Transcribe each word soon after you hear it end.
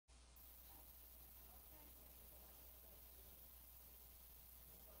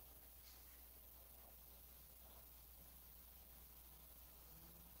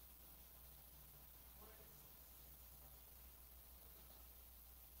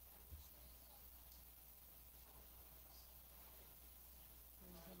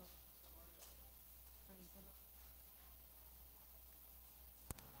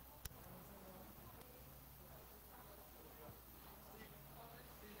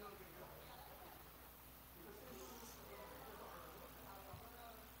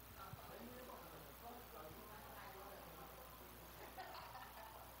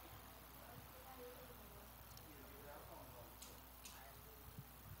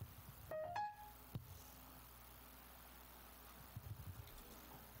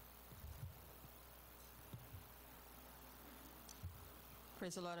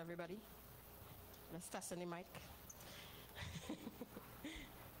Praise the Lord, everybody. Let's test any mic.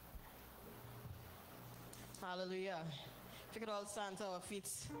 Hallelujah. If you could all stand to our feet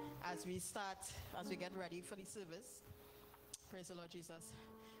as we start, as we get ready for the service. Praise the Lord Jesus.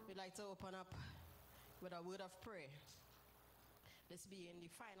 We'd like to open up with a word of prayer. This being the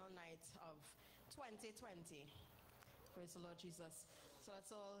final night of 2020. Praise the Lord Jesus. So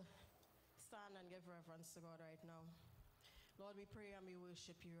let's all stand and give reverence to God right now. Lord, we pray and we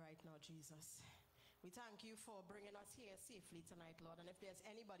worship you right now, Jesus. We thank you for bringing us here safely tonight, Lord. And if there's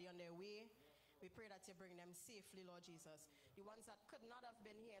anybody on their way, we pray that you bring them safely, Lord Jesus. The ones that could not have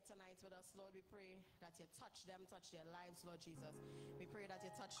been here tonight with us, Lord, we pray that you touch them, touch their lives, Lord Jesus. We pray that you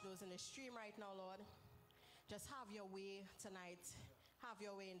touch those in the stream right now, Lord. Just have your way tonight. Have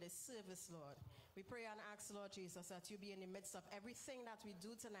your way in this service, Lord. We pray and ask, Lord Jesus, that you be in the midst of everything that we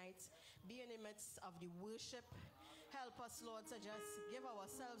do tonight. Be in the midst of the worship. Help us, Lord, to just give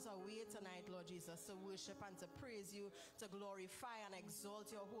ourselves away tonight, Lord Jesus, to worship and to praise you, to glorify and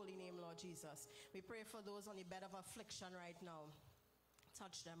exalt your holy name, Lord Jesus. We pray for those on the bed of affliction right now.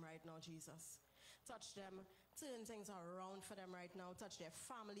 Touch them right now, Jesus. Touch them. Turn things around for them right now. Touch their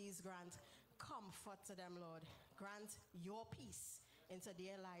families. Grant comfort to them, Lord. Grant your peace into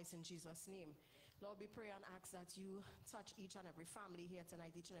their lives in Jesus' name. Lord, we pray and ask that you touch each and every family here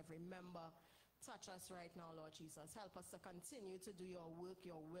tonight, each and every member. Touch us right now, Lord Jesus. Help us to continue to do your work,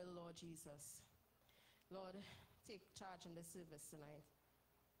 your will, Lord Jesus. Lord, take charge in the service tonight.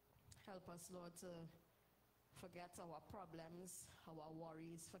 Help us, Lord, to forget our problems, our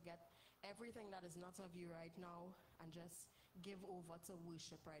worries, forget everything that is not of you right now, and just give over to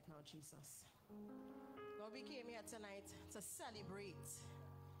worship right now, Jesus. Lord, we came here tonight to celebrate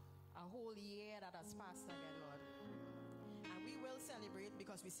a whole year that has passed again, Lord. And we will celebrate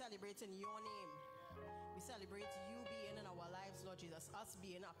because we celebrate in your name. We celebrate you being in our lives, Lord Jesus. Us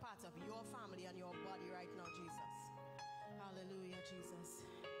being a part of your family and your body right now, Jesus. Hallelujah, Jesus.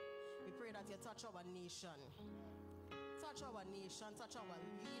 We pray that you touch our nation. Touch our nation, touch our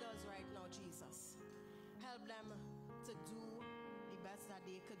leaders right now, Jesus. Help them to do the best that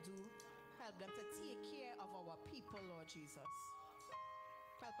they could do. Help them to take care of our people, Lord Jesus.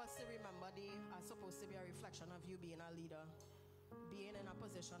 Help us to remember they are supposed to be a reflection of you being a leader, being in a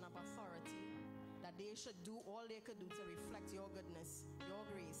position of authority, that they should do all they could do to reflect your goodness, your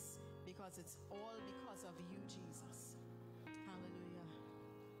grace, because it's all because of you, Jesus. Hallelujah.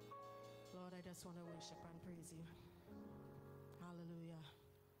 Lord, I just want to worship and praise you. Hallelujah.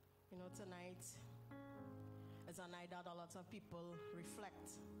 You know, tonight is a night that a lot of people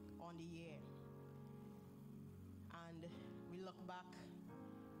reflect on the year. And we look back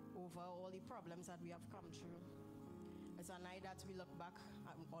over all the problems that we have come through. It's a night that we look back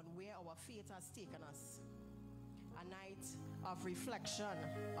on where our faith has taken us. A night of reflection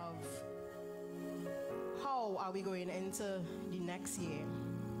of how are we going into the next year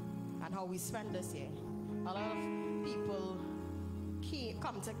and how we spend this year. A lot of people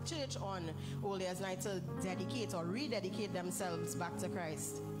come to church on Old Year's Night to dedicate or rededicate themselves back to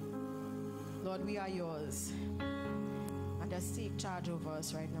Christ. Lord, we are yours. And just take charge over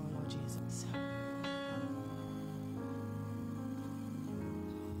us right now, Lord Jesus.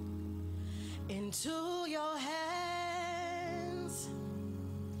 Into your hands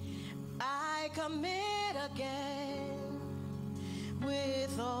I commit again,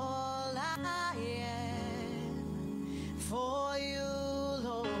 with all I am for you,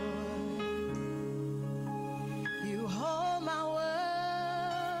 Lord. You hold my world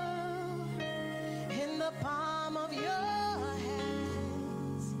in the palm of your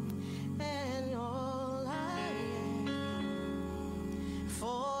hands, and all I am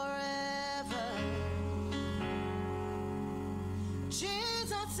forever.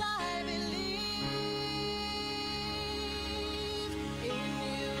 Jesus, I believe in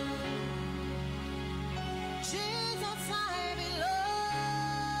you. Jesus, I belong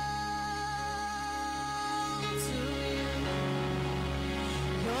to you.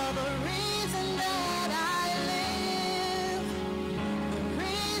 You're the reason that I live, the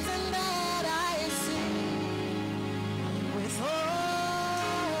reason that I sing, with all I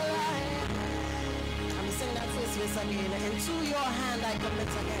am. Let me sing that first verse again. Into your hand I commit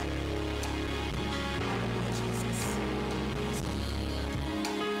again. Hallelujah, Jesus.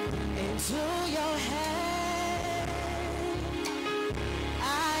 Into your hand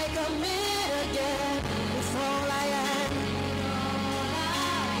I commit again, with all I am,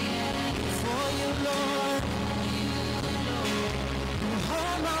 for you, Lord. You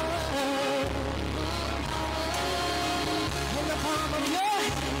hold my world in the palm of your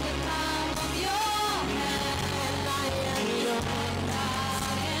hand, and I am yours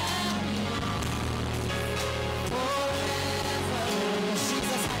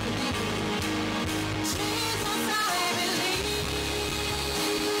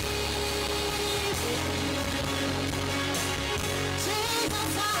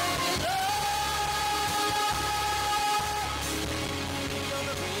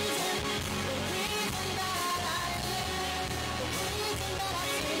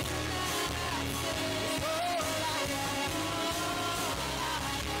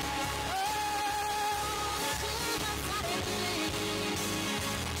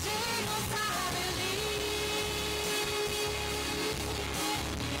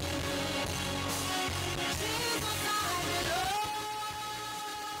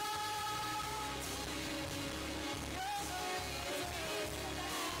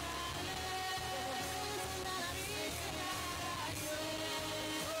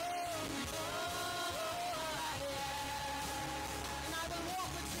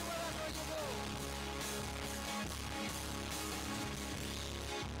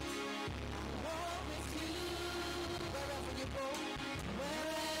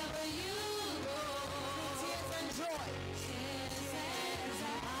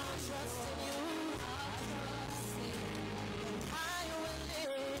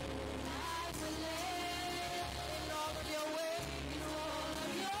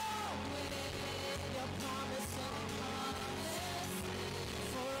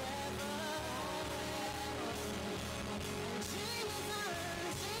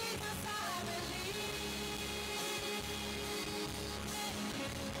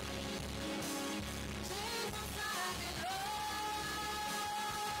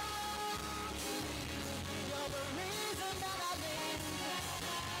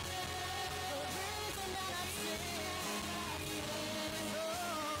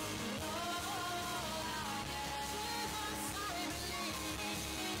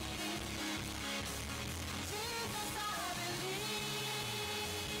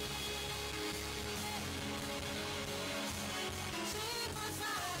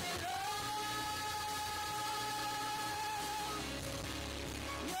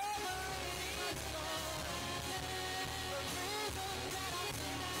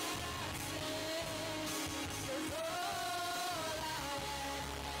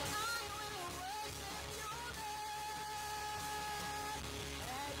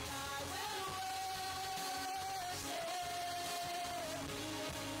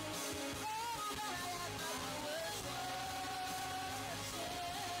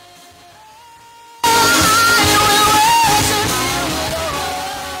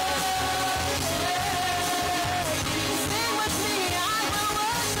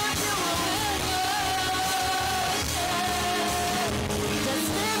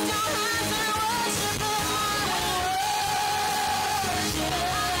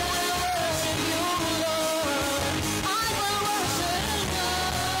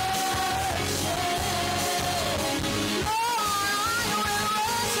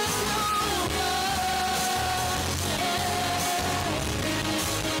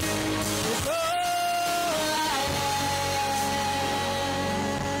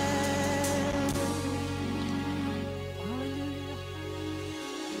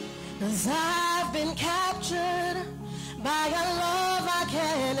 'Cause I've been captured by a love I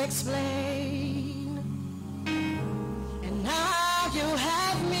can't explain. And now you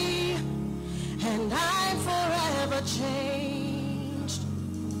have me, and I'm forever changed.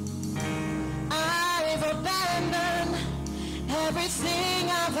 I've abandoned everything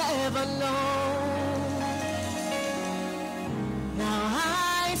I've ever known. Now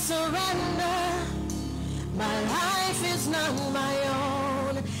I surrender. My life is not my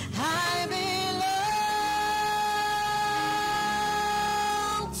own. I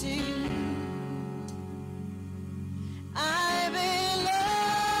belong to you. I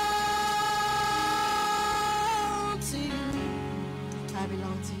belong to you. I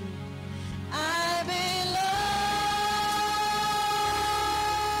belong to you. I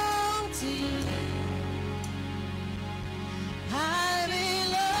belong to you. I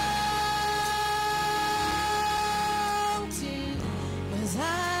belong to you. 'Cause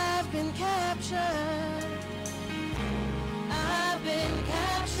I've been captured. I've been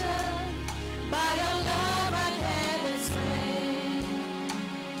captured by a love I can't explain.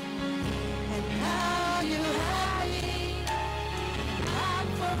 And now you have me. I'm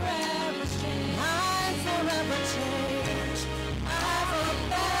forever changed. I'm forever changed. I've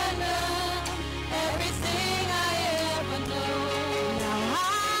abandoned everything I ever knew. Now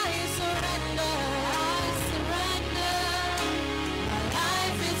I surrender. I surrender. My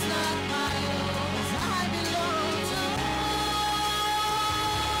life is not my own. 'Cause I belong to you.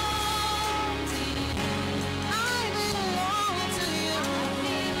 I belong to you.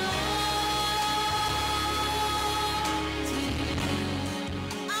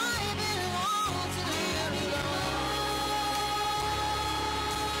 I belong to you.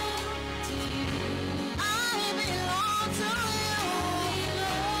 I belong to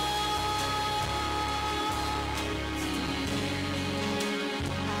you.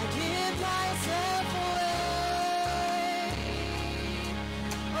 I give myself away.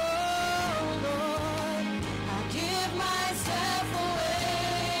 Oh Lord, I give myself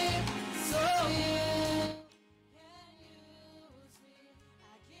away so you can use me. I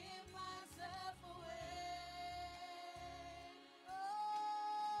give myself away.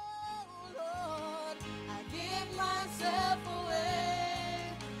 Oh Lord, I give myself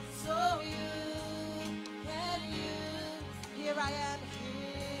away so you can use. Here I am,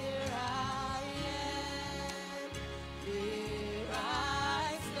 here I am, here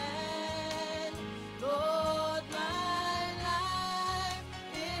I stand. Lord, my life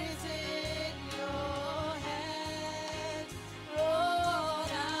is in your hands.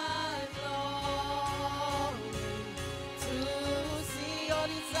 Lord, I'm longing to see your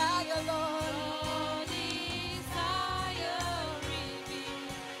desire, Lord.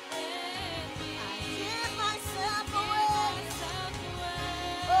 I give myself away.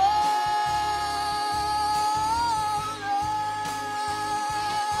 Oh, Lord.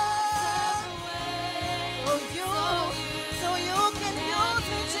 So you can use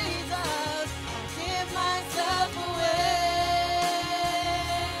me, Jesus. I give myself away.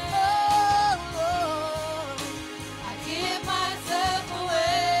 Oh, Lord. I give myself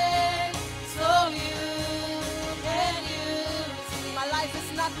away so you can use me. My life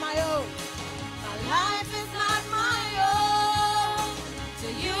is not my own. My life is not my own. To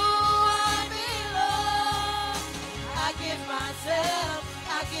you I belong. I give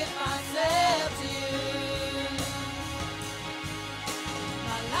myself to you.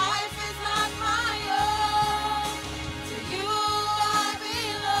 My life is not my own. To you I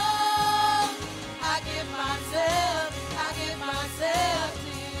belong. I give myself to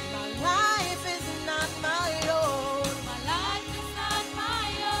you. My life is not my own. My life is not my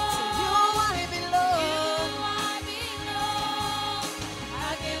own. To you I belong.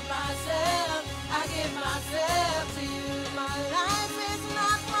 I give myself to you. My life is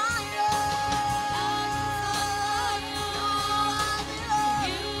not my own. To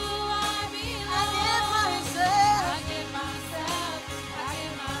you I belong. I give myself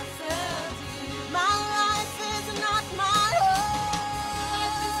to you. My life is not my own.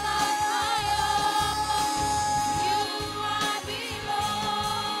 To you I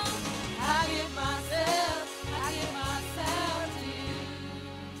belong. I give myself to you.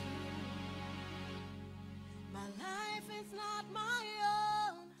 My life is not my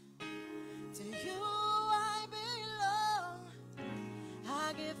own. To you I belong.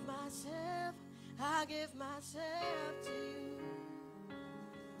 I give myself to you.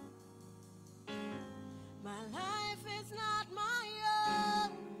 My life is not my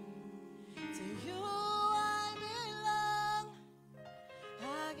own. To you I belong.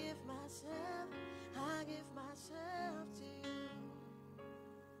 I give myself to you.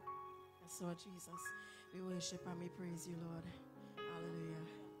 Lord Jesus. We worship and we praise you, Lord. Hallelujah.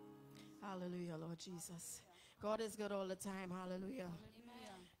 Hallelujah, Lord Jesus. God is good all the time. Hallelujah.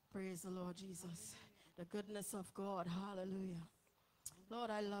 Praise the Lord Jesus. The goodness of God. Hallelujah.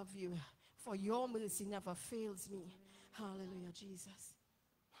 Lord, I love you, for your mercy never fails me. Hallelujah, Jesus.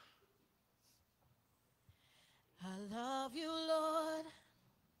 I love you, Lord,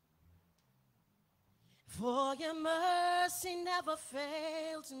 for your mercy never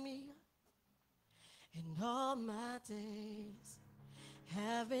fails me. And all my days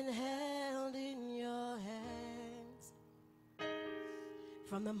have been held in your hands.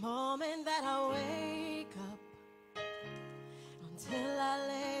 From the moment that I wake up until I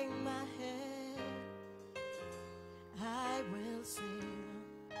lay my head, I will sing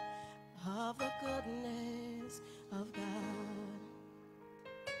of the goodness of God.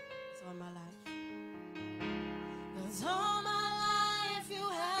 It's all my life. 'Cause all my life you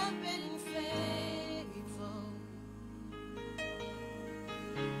have been faithful.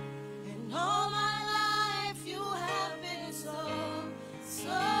 And all my life you have been so,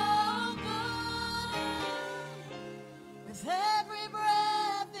 so good. With every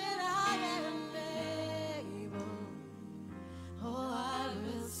breath that I am able, oh, I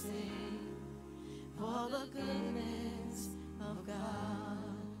will sing for the goodness of God.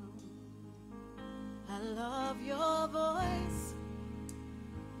 I love your voice.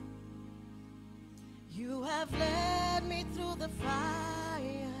 You have led me through the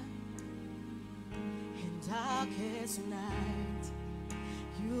fire in darkest night.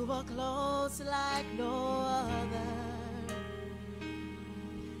 You were close like no other.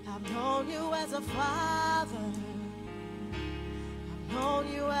 I've known you as a father. I've known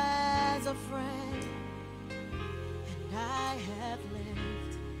you as a friend. And I have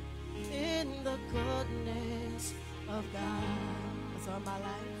lived in the goodness of God. That's all my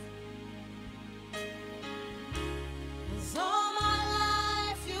life. 'Cause all my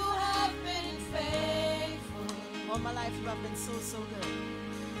life you have been faithful. All my life you have been so, so good.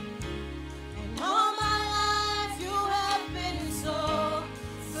 And all my life you have been so,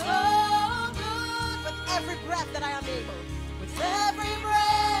 so good. With every breath that I am able. With every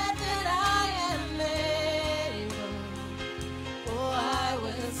breath that I am able. Oh, I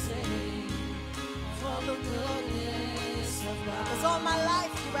will sing for the goodness of God. 'Cause all my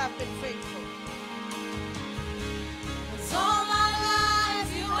life you have been faithful. 'Cause all my life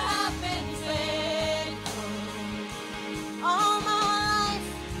you have been faithful. All my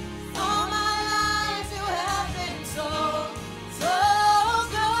life you have been so, so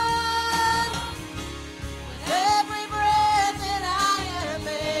good. With every breath that I am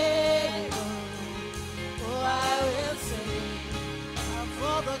able, oh, I will sing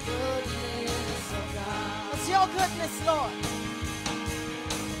for the goodness of God. It's your goodness, Lord.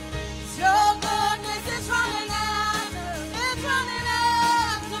 It's your goodness is running after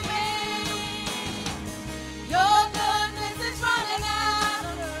me. Your goodness is running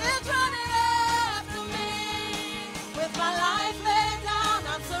after me. With my life laid down,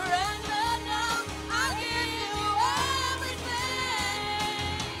 I'm surrendered now. I give you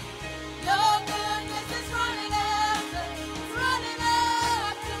everything. Your goodness is running after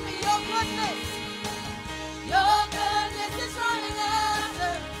me. Your goodness is running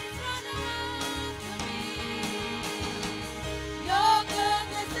after me. Your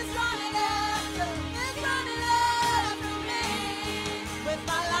goodness is running after me. With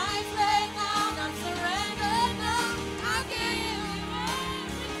my life laid down, I'm surrendered now. I give you everything.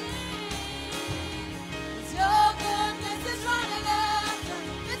 'Cause your goodness is running after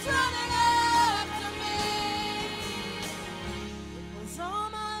me. 'Cause all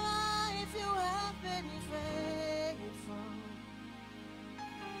my life you have been faithful.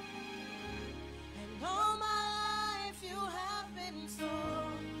 And all my life you have been so,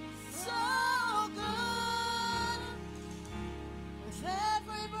 so good. With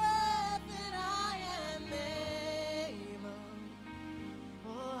every breath that I am able,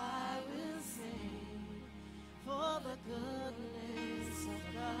 oh, I will sing for the goodness of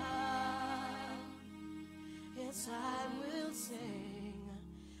God. Yes, I will sing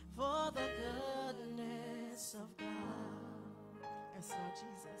for the goodness of God. Yes, Lord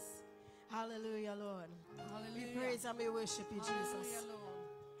Jesus. Hallelujah, Lord. Hallelujah. We praise and we worship you, Jesus. Hallelujah, Lord.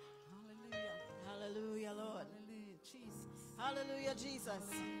 Hallelujah. Hallelujah, Lord. Hallelujah, Jesus. Hallelujah, Jesus.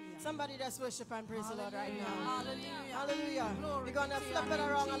 Somebody just worship and praise the Lord right now. Hallelujah. Hallelujah. Glory We're going to be to flip your it name,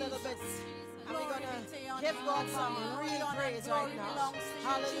 around a Jesus. little bit. And we're Glory going be to to your give name, God some Father. real Honor and praise glory right now. belongs to you,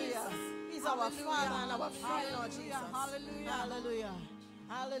 Hallelujah. Jesus. He's our Hallelujah. Father and our friend, Lord Hallelujah. Jesus. Hallelujah. Hallelujah.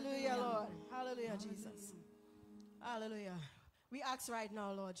 Hallelujah, Lord. Hallelujah, Jesus. Hallelujah. We ask right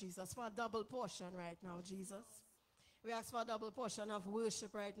now, Lord Jesus, for a double portion right now, Jesus. We ask for a double portion of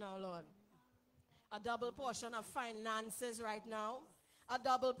worship right now, Lord. A double portion of finances right now. A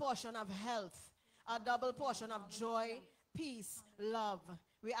double portion of health. A double portion of joy, peace, love.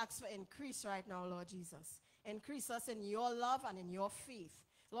 We ask for increase right now, Lord Jesus. Increase us in your love and in your faith.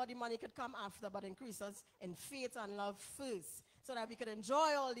 Lord, the money could come after, but increase us in faith and love first, so that we could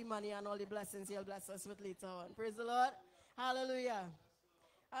enjoy all the money and all the blessings you'll bless us with later on. Praise the Lord. Hallelujah.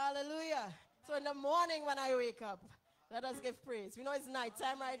 Hallelujah. So in the morning when I wake up, let us give praise. We know it's night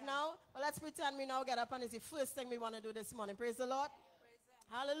time right now, but let's pretend we now get up and it's the first thing we want to do this morning. Praise the Lord.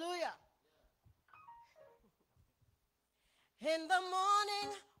 Hallelujah. In the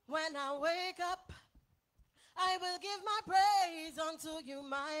morning when I wake up, I will give my praise unto you,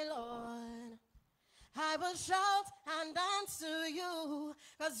 my Lord. I will shout and dance to you,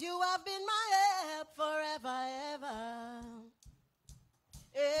 because you have been my help forever, ever.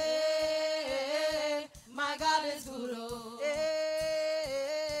 Hey, my God is good, oh.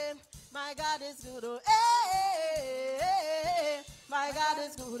 Hey, my God is good, oh. Hey, my God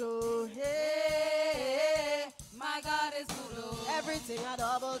is good, oh. Hey, My God is good. Oh. everything a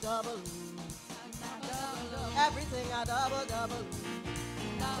double, double. Everything a double, double.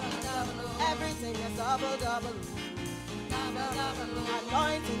 Everything is double, double.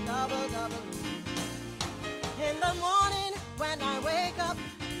 Anointing double, double. In the morning when I wake up,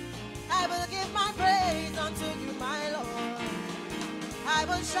 I will give my praise unto you, my Lord. I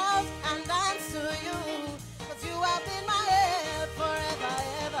will shout and dance to you, because you have been my help forever,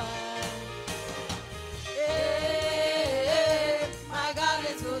 ever. Hey, my God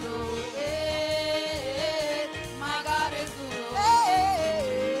is good, oh. Hey, my God is good, oh.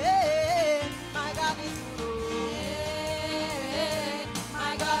 Hey, my God is good, oh. Hey,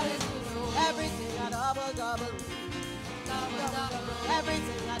 my God is good, oh. Everything a double, double.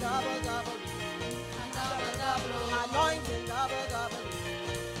 Everything a double, double. Anointing double, double.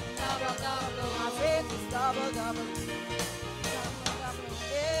 My faith is double, double.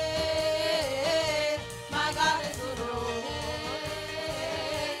 Hey, my God is good.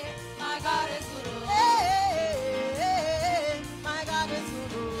 Hey, my God is good. Hey, my God is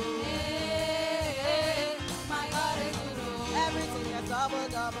good. Hey, my God is good. Everything is double,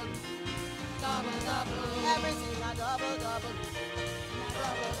 double. Everything is double, double.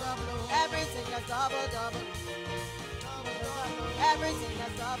 Everything is double, double. Everything is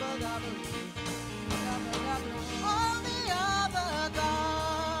double, double. All the other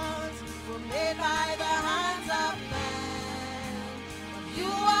gods were made by the hands of man.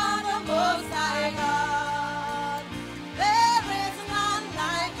 You are the most high God. There is none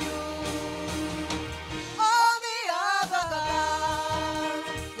like you. All the other gods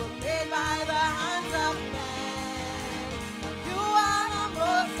were made by the hands of man. You are the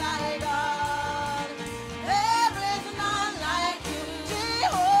most high God. There is none like you.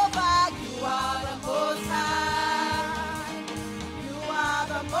 Jehovah, you are the most high. You are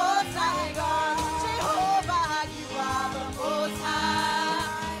the most high God. Jehovah, you are the most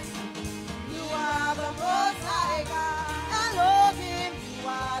high. You are the most high God. Elohim, you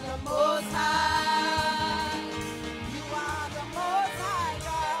are the most high. You are the most high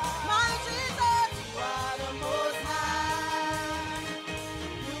God. My Jesus, you are the most high.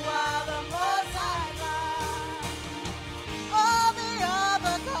 You are the most high God. All the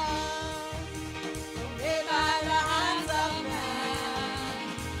other gods were made by the hands of man.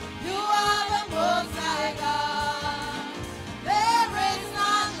 You are the most high God. There is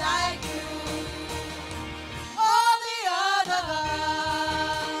none like you. All the other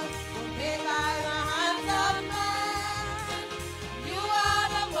gods were made by the hands of man. You are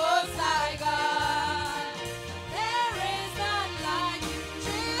the most high God. There is none like you.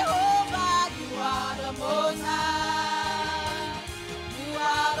 Jehovah, you are the most high. You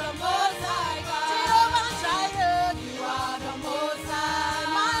are the most high God. Jehovah Jireh, you are the most high.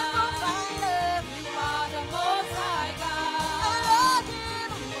 My provider, you are the most high God. Elohim,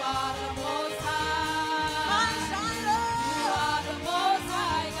 you are the most high. My Shiloh, you are the most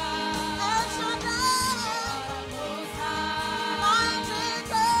high God. El Shaddai, you are the most high. My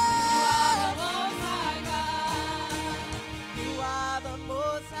Jesus, you are the most high God. You are the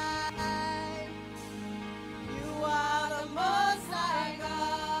most high. You are the most high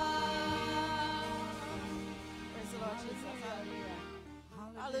God. Praise the Lord Jesus. Hallelujah.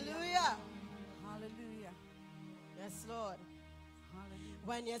 Hallelujah. Hallelujah. Yes, Lord. Hallelujah.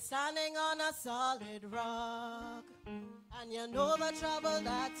 When you're standing on a solid rock and you know the trouble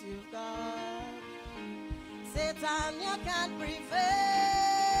that you've got, Satan, you can't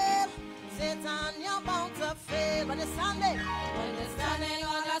prevail. Satan, you're bound to fail. When you're standing. When you're standing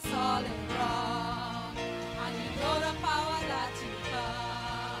on a solid rock, and you know the power that you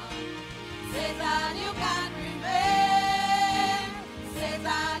got, Satan, you can't remain.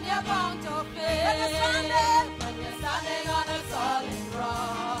 Satan, you're bound to fail. When you're standing. When you're standing on a solid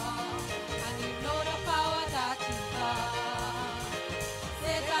rock, and you know the power that you got,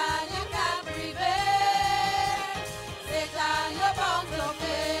 Satan, you can't prevail. Satan, you're bound to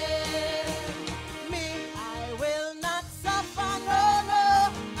fail. Me, I will not suffer, no, no.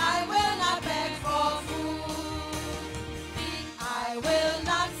 I will not beg for food. Me, I will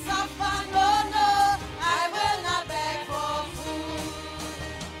not suffer, no, no. I will not beg for food.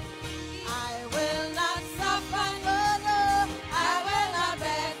 I will not Suffer, no, no. I will not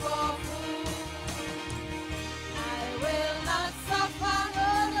beg for food. I will not suffer, no,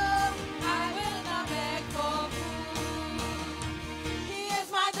 no. I will not beg for food. He is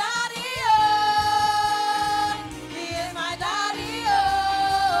my daddy, oh. He is my daddy,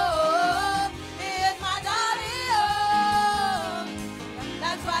 oh. He is my daddy, oh.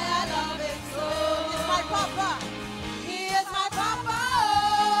 That's why I love him so. He's my papa. He is my papa,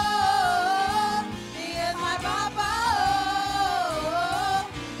 oh. He is my papa, oh.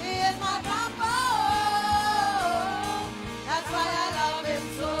 He is my papa, oh. That's why I love him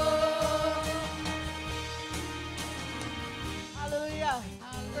so. Hallelujah.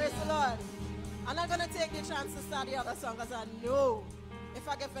 Praise the Lord. I'm not going to take the chance to start the other song because I know if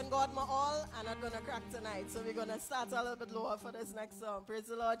I give God my all, I'm not going to crack tonight. So we're going to start a little bit lower for this next song. Praise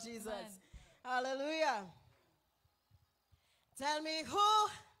the Lord Jesus. Amen. Hallelujah. Tell me who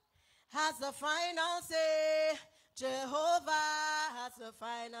has the final say. Jehovah has the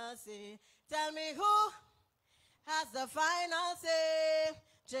final say. Tell me who has the final say.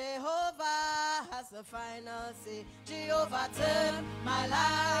 Jehovah has the final say. Jehovah turn my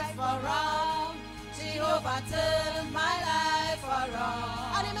life around. Jehovah turn my life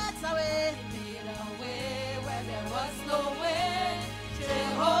around. And he makes a way. He made a way where there was no way.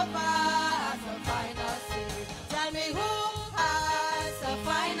 Jehovah has the final say. Tell me who Has the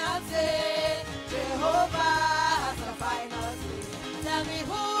final say. Jehovah has the final say. tell me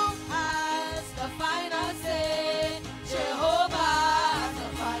who Has the final say. Jehovah has the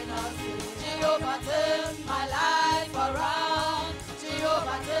final say. Jehovah turn my life around.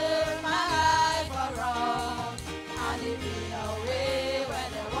 Jehovah turn my life around. And he made a way where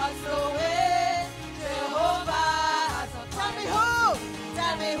there was no way. Jehovah has the tell me final who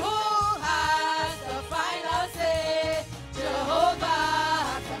Tell me who has the final say. Jehovah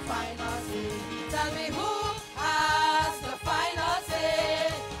has the final say. Tell me who has the final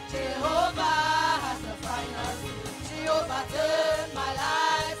say. Jehovah has the final say. Jehovah turn my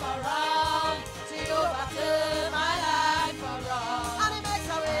life around. Jehovah turn my life around. and he makes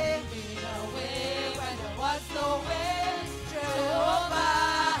a way. He made a way when there was no way. Jehovah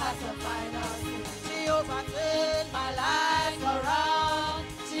has the final say. Jehovah turn My life around,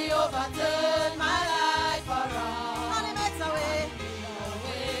 Jehovah turn my life around. and he makes a way. A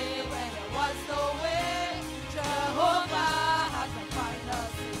way where there was no way, Jehovah has the final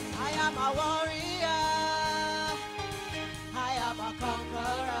say. I am a warrior. I am a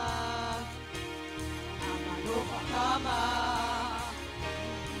conqueror. I'm an overcomer.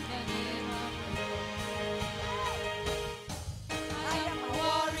 In the name of the Lord. I am a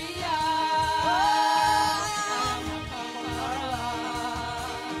warrior. I am a conqueror.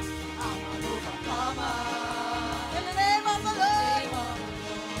 I'm an overcomer. In the name of the Lord. Name of the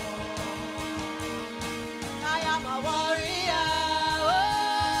Lord. I am a warrior.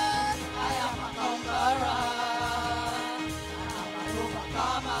 I am a conqueror. I am an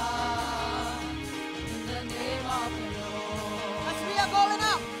overcomer. In the name of the Lord. As we are going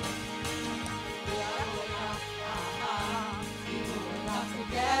up. We are going up. We going up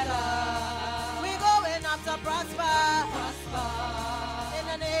together. We're going up to prosper. Prosper. In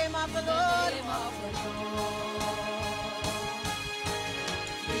the name of the In the Lord. name of the Lord.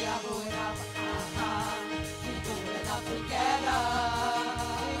 We are going up. We going up together.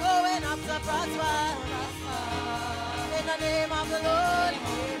 We're going up to prosper. Prosper. In the name of the Lord.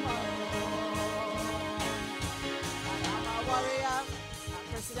 I am a warrior. A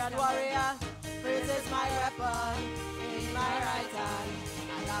Christian warrior. Praise is my weapon. In my right hand.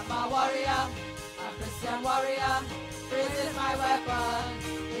 I am a warrior, a Christian warrior. Praise is my weapon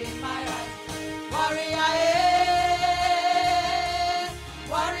in my right. Warrior,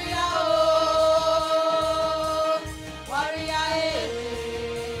 warrior, oh, warrior,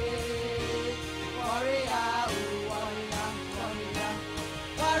 warrior, oh, warrior,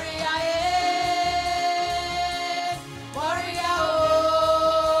 warrior, warrior, warrior,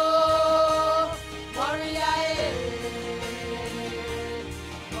 oh, warrior,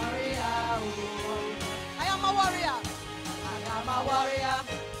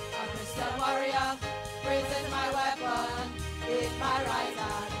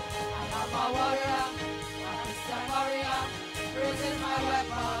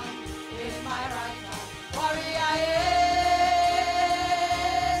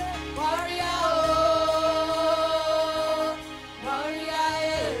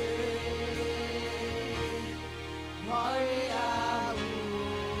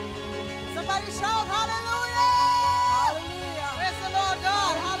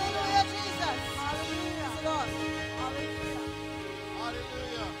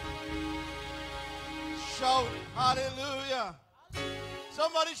 shout hallelujah.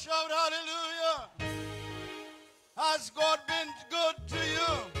 Somebody shout hallelujah. Has God been good to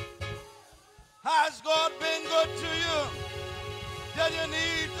you? Has God been good to you? Then you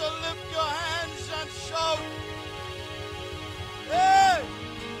need to lift your hands and shout, hey!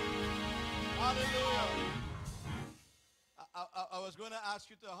 Hallelujah. I was going to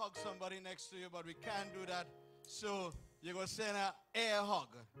ask you to hug somebody next to you, but we can't do that. So you're going to send an air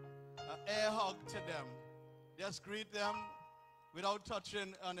hug to them. Just greet them without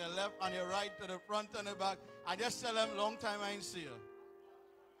touching on your left, on your right, to the front and the back. And just tell them, long time I ain't see you.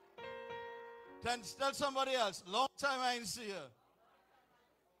 Tell somebody else, long time I ain't see you.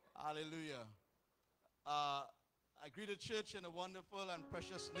 Hallelujah. I greet the church in a wonderful and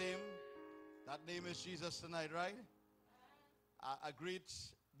precious name. That name is Jesus tonight, right? I greet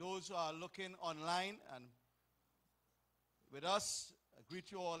those who are looking online and with us. I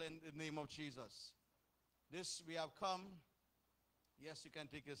greet you all in the name of Jesus. We have come. Yes, you can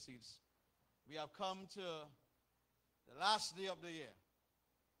take your seats. We have come to the last day of the year.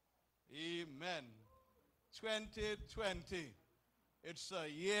 Amen. 2020. It's a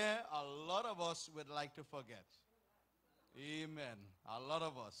year a lot of us would like to forget. Amen. A lot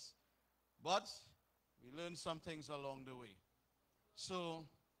of us. But we learned some things along the way. So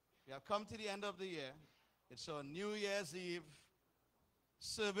we have come to the end of the year. It's a New Year's Eve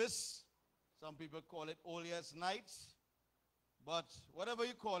service. Some people call it Old Year's Night. But whatever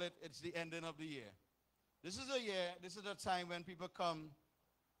you call it, it's the ending of the year. This is a time when people come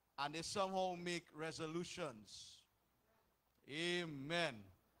and they somehow make resolutions. Amen.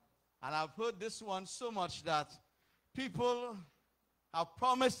 And I've heard this one so much that people have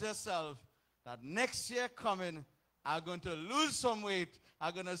promised themselves that next year coming, I'm going to lose some weight.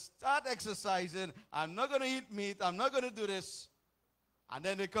 I'm going to start exercising. I'm not going to eat meat. I'm not going to do this. And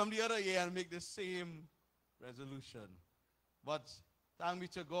then they come the other year and make the same resolution. But thank be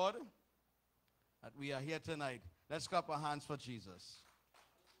to God that we are here tonight. Let's clap our hands for Jesus.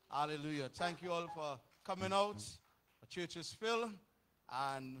 Hallelujah. Thank you all for coming out. The church is filled,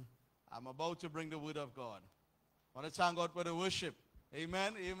 and I'm about to bring the word of God. I want to thank God for the worship.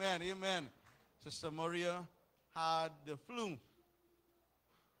 Amen, amen, amen. Sister Maria had the flu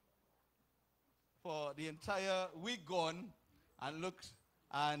for the entire week gone,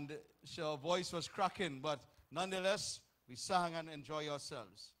 and her voice was cracking, but nonetheless, we sang and enjoyed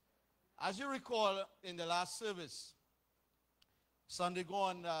ourselves. As you recall, in the last service, Sunday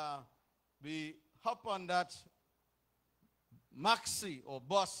gone, we hop on that maxi or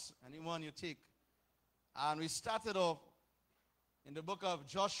bus, anyone you take, and we started off in the book of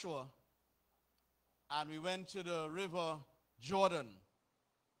Joshua, and we went to the river Jordan.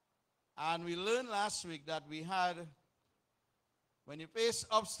 And we learned last week that when you face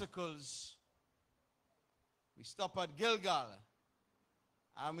obstacles, we stop at Gilgal,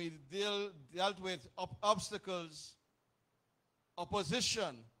 and we dealt with obstacles,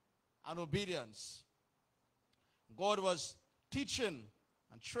 opposition, and obedience. God was teaching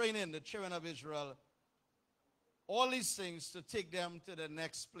and training the children of Israel all these things to take them to the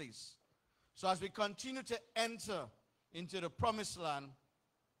next place. So as we continue to enter into the promised land,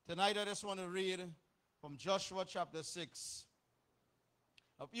 tonight I just want to read from Joshua chapter 6,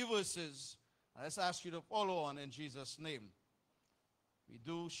 a few verses. Let's ask you to follow on in Jesus' name. We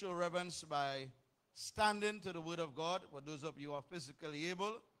do show reverence by standing to the word of God. For those of you who are physically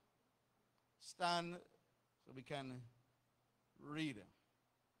able, stand so we can read.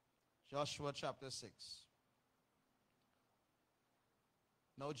 Joshua chapter 6.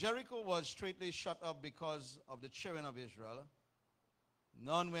 Now Jericho was straightly shut up because of the children of Israel.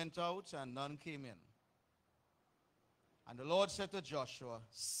 None went out and none came in. And the Lord said to Joshua,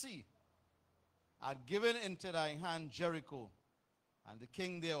 see, I have given into thy hand Jericho, and the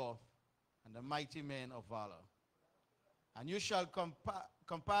king thereof, and the mighty men of valor. And you shall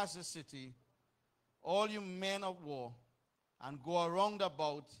compass the city, all you men of war, and go around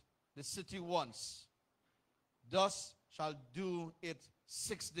about the city once. Thus shall do it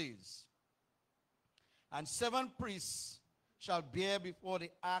 6 days. And 7 priests shall bear before the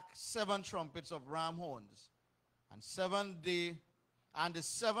ark 7 trumpets of ram horns. And the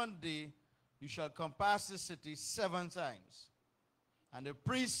 7th day you shall compass the city 7 times. And the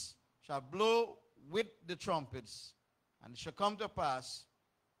priests shall blow with the trumpets. And it shall come to pass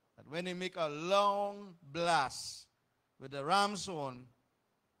that when they make a long blast with the ram's horn,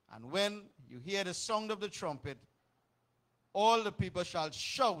 and when you hear the sound of the trumpet, all the people shall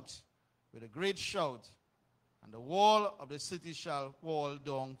shout with a great shout, and the wall of the city shall fall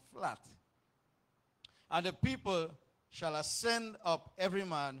down flat. And the people shall ascend up every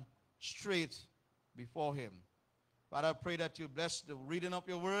man straight before him. Father, I pray that you bless the reading of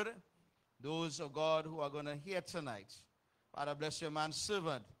your word, those of God who are going to hear tonight. Father, bless your man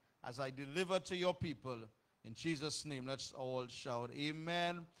servant as I deliver to your people. In Jesus' name, let's all shout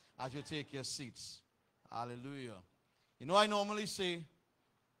amen as you take your seats. Hallelujah. You know, I normally say,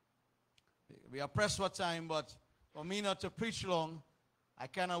 we are pressed for time, but for me not to preach long, I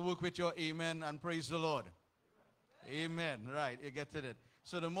cannot work with your amen and praise the Lord. Amen. Right, you get it.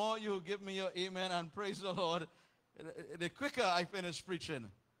 So the more you give me your amen and praise the Lord, the quicker I finish preaching.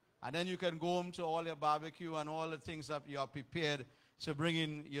 And then you can go home to all your barbecue and all the things that you are prepared to bring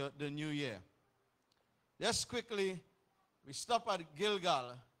in the new year. Just quickly, we stop at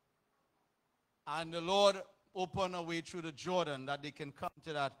Gilgal, and the Lord opened a way through the Jordan that they can come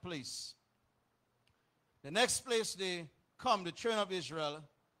to that place. The next place they come, the children of Israel,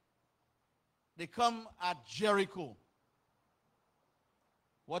 they come at Jericho.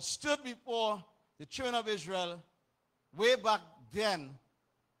 What stood before the children of Israel way back then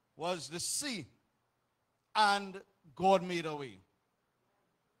was the sea, and God made a way.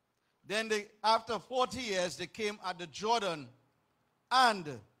 Then after 40 years, they came at the Jordan,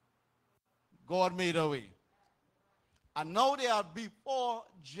 and God made a way. And now they are before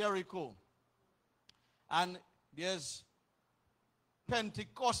Jericho. And there's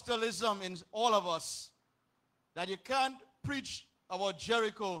Pentecostalism in all of us, that you can't preach about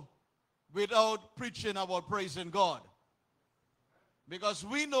Jericho without preaching about praising God. Because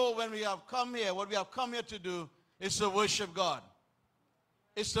we know when we have come here, what we have come here to do is to worship God.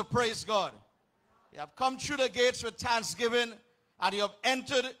 It's to praise God. You have come through the gates with thanksgiving, and you have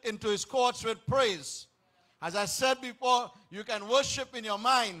entered into his courts with praise. As I said before, you can worship in your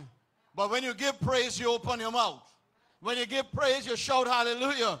mind, but when you give praise, you open your mouth. When you give praise, you shout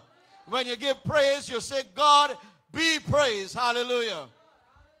hallelujah. When you give praise, you say, God be praised. Hallelujah.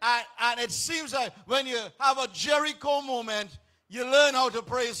 And it seems like when you have a Jericho moment, you learn how to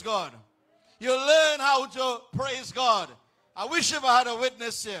praise God. You learn how to praise God. I wish if I had a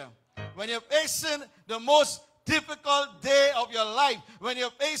witness here. When you're facing the most difficult day of your life, when you're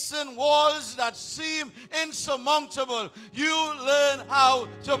facing walls that seem insurmountable, you learn how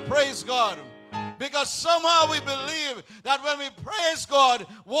to praise God. Because somehow we believe that when we praise God,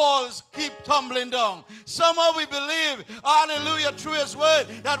 walls keep tumbling down. Somehow we believe, hallelujah, through his word,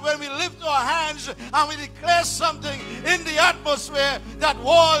 that when we lift our hands and we declare something in the atmosphere, that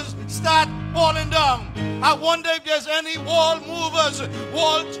walls start falling down. I wonder if there's any wall movers,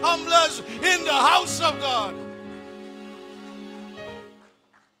 wall tumblers in the house of God.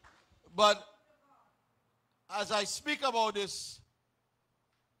 But as I speak about this,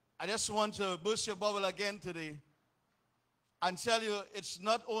 I just want to burst your bubble again today and tell you it's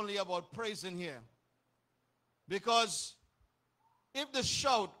not only about praising here. Because if the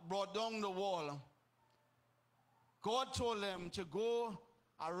shout brought down the wall, God told them to go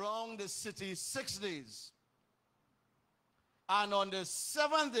around the city 6 days. And on the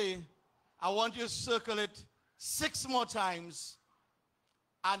 7th day, I want you to circle it 6 more times.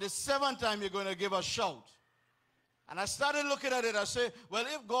 And the 7th time, you're going to give a shout. And I started looking at it. I say, well,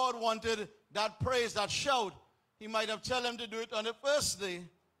 if God wanted that praise, that shout, he might have told them to do it on the 1st day,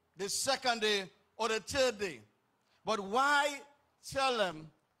 the 2nd day, or the 3rd day. But why tell them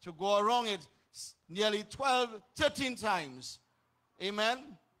to go around it nearly 13 times? Amen?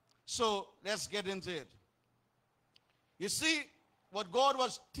 So let's get into it. You see, what God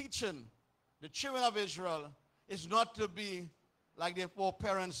was teaching the children of Israel is not to be like their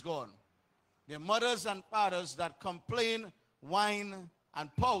foreparents gone. Their mothers and fathers that complain, whine,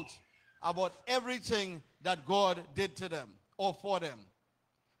 and pout about everything that God did to them or for them.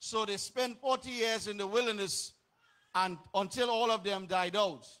 So they spent 40 years in the wilderness and until all of them died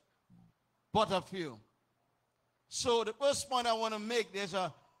out, but a few. So the first point I want to make, there's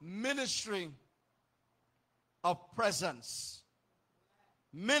a ministry of presence.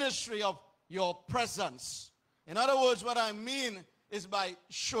 Ministry of your presence. In other words, what I mean is by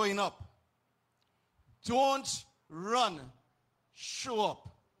showing up. Don't run, show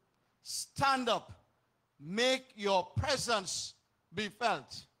up. Stand up. Make your presence be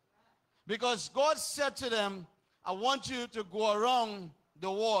felt. Because God said to them, I want you to go around the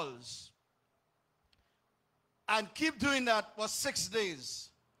walls. And keep doing that for 6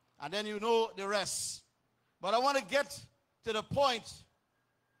 days. And then you know the rest. But I want to get to the point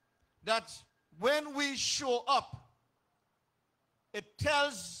that when we show up, it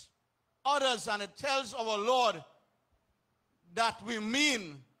tells others and it tells our Lord that we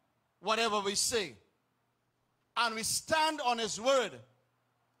mean whatever we say. And we stand on his word.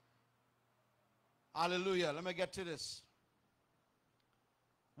 Hallelujah. Let me get to this.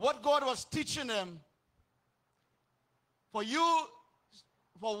 what God was teaching them, for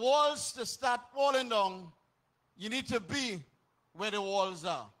walls to start falling down, you need to be where the walls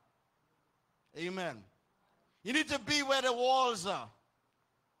are. Amen. You need to be where the walls are.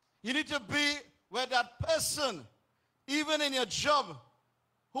 You need to be where that person, even in your job,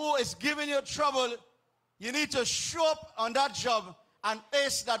 who is giving you trouble, you need to show up on that job and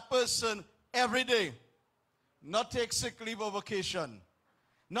face that person every day. Not take sick leave or vacation.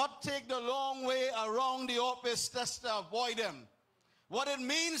 Not take the long way around the office just to avoid them. What it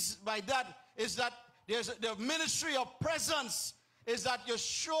means by that is that the ministry of presence is that you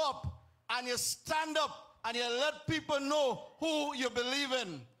show up and you stand up and you let people know who you believe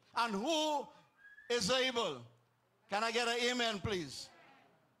in and who is able. Can I get an amen, please?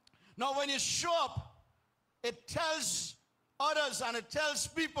 Now, when you show up, it tells others and it tells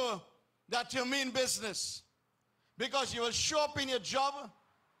people that you mean business. Because you will show up in your job,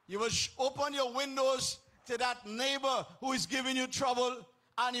 you will open your windows to that neighbor who is giving you trouble,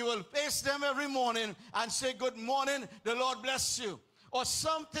 and you will face them every morning and say, good morning, the Lord bless you. Or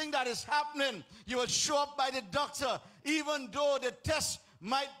something that is happening, you will show up by the doctor, even though the test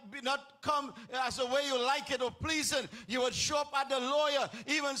might not come as the way you like it or pleasing. You will show up at the lawyer,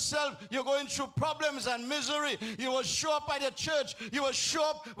 even self, you're going through problems and misery. You will show up at the church. You will show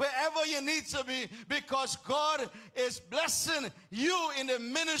up wherever you need to be, because God is blessing you in the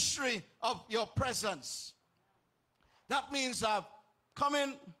ministry of your presence. That means I've come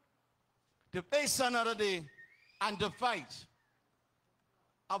in to face another day and to fight.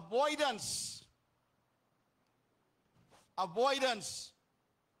 Avoidance.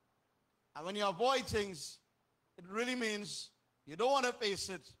 And when you avoid things, it really means you don't want to face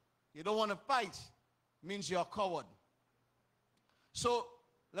it. You don't want to fight. It means you're a coward. So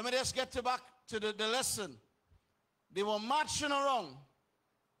let me just get back to the lesson. They were marching around.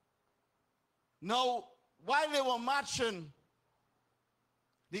 Now, while they were marching,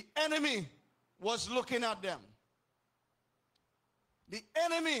 the enemy was looking at them. The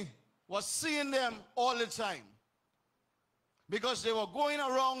enemy was seeing them all the time, because they were going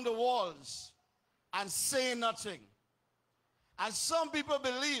around the walls and saying nothing. And some people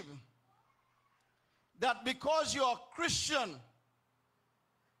believe that because you're a Christian,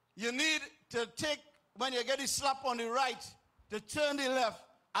 you need to take, when you get a slap on the right, to turn the left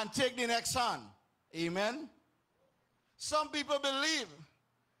and take the next hand. Amen? Some people believe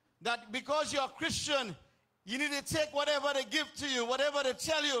that because you're a Christian, you need to take whatever they give to you, whatever they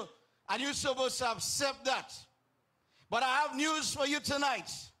tell you, and you're supposed to accept that. But I have news for you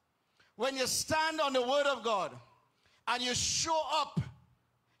tonight. When you stand on the word of God and you show up,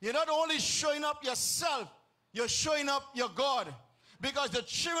 you're not only showing up yourself, you're showing up your God. Because the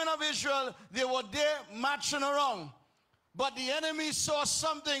children of Israel, they were there marching around. But the enemy saw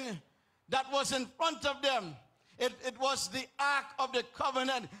something that was in front of them. It was the Ark of the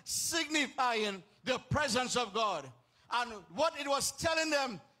Covenant, signifying the presence of God. And what it was telling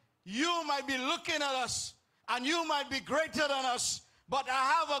them, you might be looking at us, and you might be greater than us, but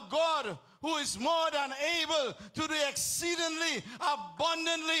I have a God who is more than able to do exceedingly,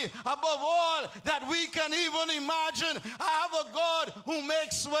 abundantly, above all that we can even imagine. I have a God who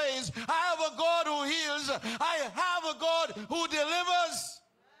makes ways. I have a God who heals. I have a God who delivers.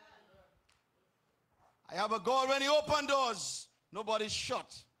 I have a God, when he opens doors, nobody's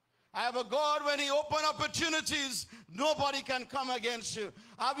shut. I have a God, when he opens opportunities, nobody can come against you.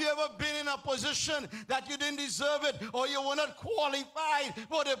 Have you ever been in a position that you didn't deserve it, or you were not qualified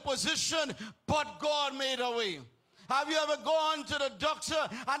for the position, but God made a way? Have you ever gone to the doctor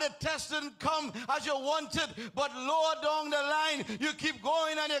and the test didn't come as you wanted, but lower down the line, you keep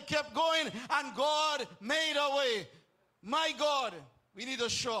going and you kept going, and God made a way? My God, we need to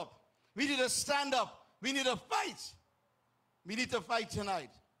show up. We need to stand up. We need to fight. We need to fight tonight.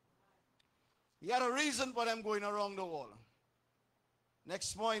 He had a reason for them going around the wall.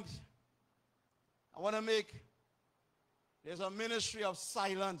 Next point I want to make, there's a ministry of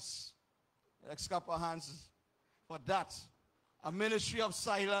silence. Let's clap our hands for that. A ministry of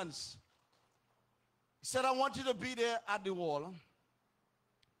silence. He said, I want you to be there at the wall,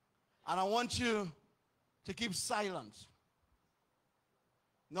 and I want you to keep silent.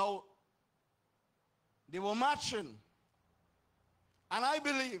 Now, they were marching, and I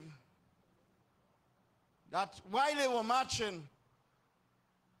believe that while they were marching,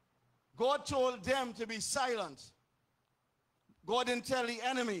 God told them to be silent. God didn't tell the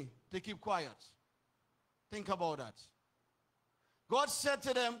enemy to keep quiet. Think about that. God said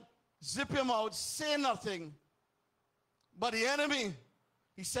to them, zip your mouth, say nothing. But the enemy,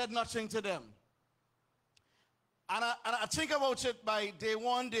 he said nothing to them. And I think about it by day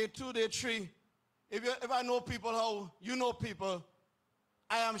 1, day 2, day 3. If I know people how you know people,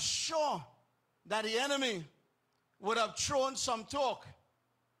 I am sure that the enemy would have thrown some talk.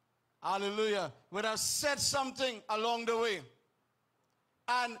 Hallelujah. Would have said something along the way.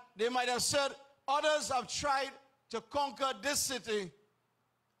 And they might have said, others have tried to conquer this city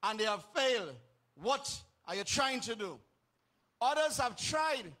and they have failed. What are you trying to do? Others have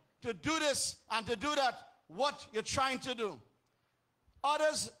tried to do this and to do that. What you're trying to do.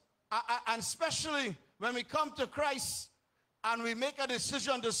 Others, and especially when we come to Christ and we make a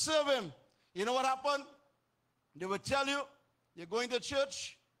decision to serve him, you know what happened? They will tell you, you're going to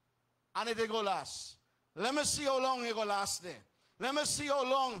church and it will go last. Let me see how long it will last there. Let me see how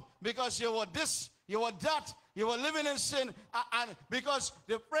long, because you were this, you were that, you were living in sin, and because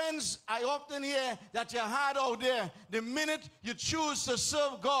the friends I often hear that you had out there, the minute you choose to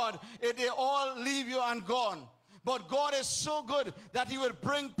serve God, they all leave you and gone. But God is so good that he will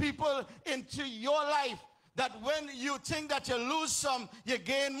bring people into your life that when you think that you lose some, you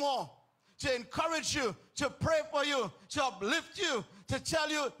gain more. To encourage you, to pray for you, to uplift you, to tell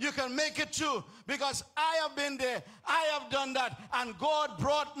you you can make it too. Because I have been there, I have done that, and God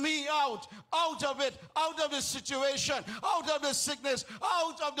brought me out of it, out of the situation, out of the sickness,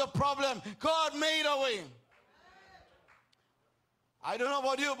 out of the problem. God made a way. I don't know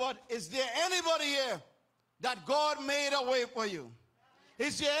about you, but is there anybody here that God made a way for you?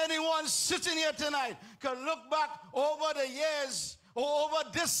 Is there anyone sitting here tonight can look back over the years or over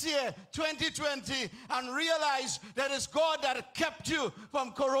this year, 2020, and realize that it's God that kept you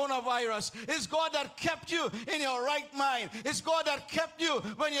from coronavirus. It's God that kept you in your right mind. It's God that kept you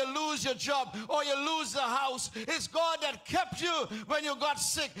when you lose your job or you lose the house. It's God that kept you when you got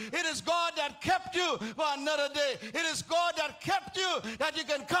sick. It is God that kept you for another day. It is God that kept you that you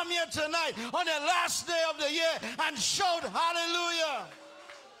can come here tonight on the last day of the year and shout hallelujah.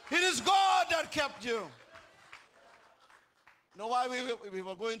 It is God that kept you. You know why we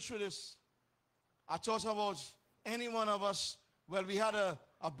were going through this? I thought about any one of us. Well, we had a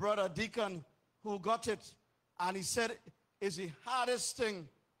brother deacon who got it, and he said it's the hardest thing,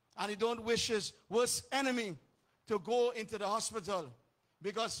 and he don't wish his worst enemy to go into the hospital,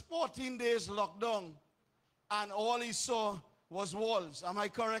 because 14 days lockdown, and all he saw was walls. Am I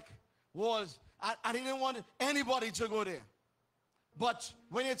correct? Walls. And he didn't want anybody to go there. But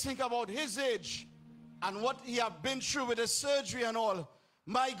when you think about his age, and what he have been through with the surgery and all,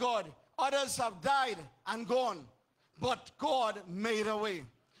 my God, others have died and gone. But God made a way.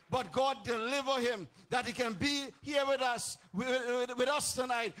 But God delivered him that he can be here with us, with us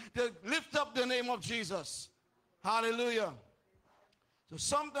tonight to lift up the name of Jesus. Hallelujah. So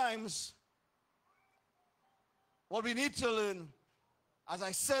sometimes what we need to learn, as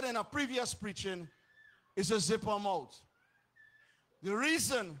I said in a previous preaching, is to zip our mouth. The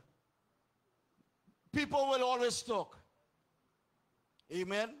reason people will always talk.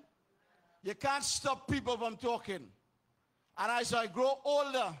 Amen. You can't stop people from talking. And as I grow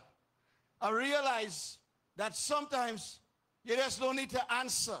older, I realize that sometimes you just don't need to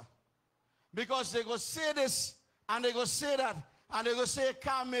answer. Because they go say this, and they go say that, and they go say,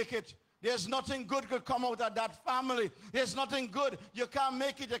 can't make it. There's nothing good could come out of that family. There's nothing good. You can't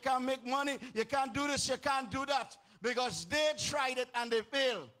make it. You can't make money. You can't do this. You can't do that. Because they tried it and they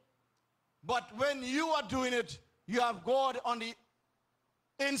failed. But when you are doing it, you have God on the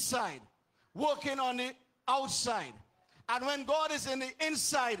inside, working on the outside. And when God is in the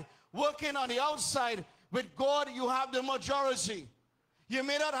inside, working on the outside, with God you have the majority. You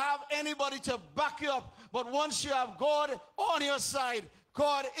may not have anybody to back you up, but once you have God on your side,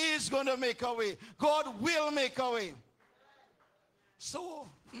 God is going to make a way. God will make a way. So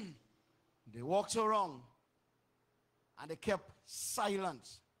they walked around and they kept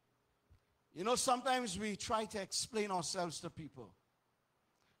silent. You know, sometimes we try to explain ourselves to people.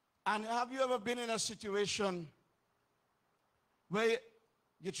 And have you ever been in a situation where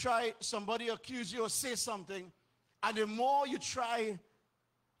you try, somebody accuse you or say something, and the more you try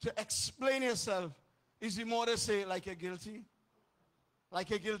to explain yourself, is the more they say, like you're guilty? Like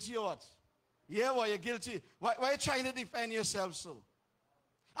you're guilty or what? Yeah, well, you're guilty. Why are you trying to defend yourself so?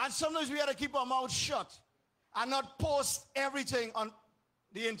 And sometimes we have to keep our mouth shut and not post everything on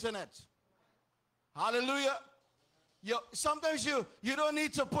the internet. Hallelujah. Sometimes you don't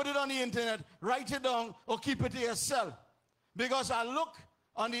need to put it on the internet. Write it down or keep it to yourself. Because I look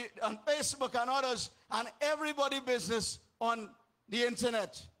on Facebook and others, and everybody business on the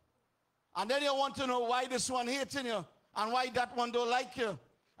internet. And then you want to know why this one hating you and why that one don't like you.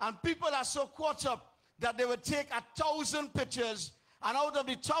 And people are so caught up that they will take 1,000 pictures And out of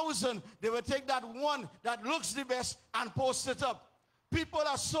the 1,000, they will take that one that looks the best and post it up. People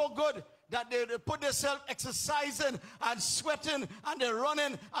are so good that they put themselves exercising and sweating and they're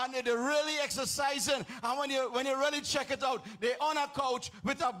running and they're really exercising. And when you really check it out, they're on a couch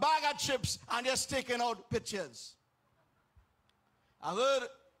with a bag of chips and just taking out pictures. I heard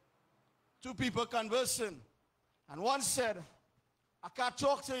two people conversing, and one said, I can't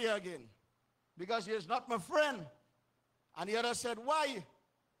talk to you again because you're not my friend. And the other said, why?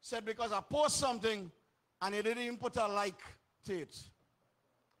 Said, because I post something and he didn't even put a like to it.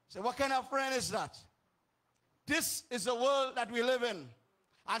 So what kind of friend is that? This is the world that we live in.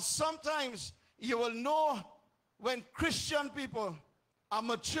 And sometimes you will know when Christian people are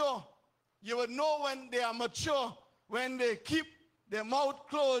mature. You will know when they are mature, when they keep their mouth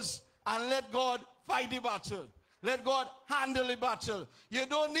closed and let God fight the battle. Let God handle the battle. You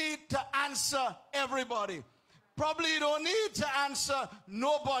don't need to answer everybody. Probably you don't need to answer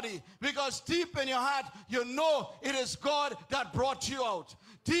nobody, because deep in your heart, you know it is God that brought you out.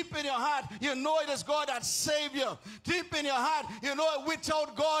 Deep in your heart, you know it is God that saved you. Deep in your heart, you know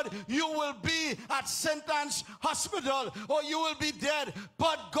without God, you will be at St. Anne's Hospital or you will be dead.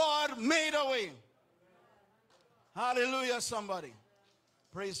 But God made a way. Hallelujah, somebody.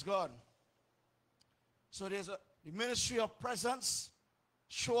 Praise God. So there's the ministry of presence,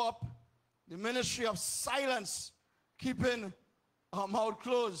 show up. The ministry of silence, keeping our mouth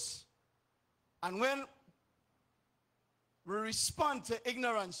closed. And when we respond to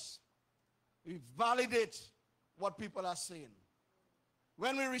ignorance, we validate what people are saying.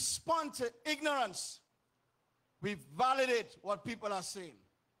 When we respond to ignorance, we validate what people are saying.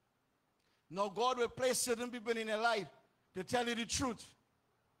 Now God will place certain people in your life to tell you the truth.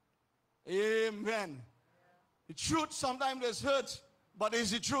 Amen. The truth sometimes is hurt, but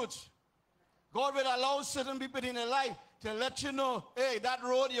it's the truth. God will allow certain people in your life to let you know, hey, that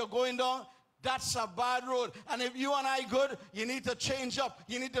road you're going down, that's a bad road. And if you and I good, you need to change up.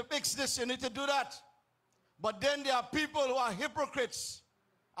 You need to fix this. You need to do that. But then there are people who are hypocrites.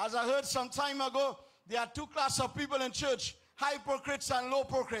 As I heard some time ago, there are two classes of people in church, hypocrites and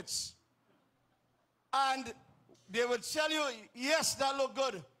low-procrites. And they will tell you, yes, that look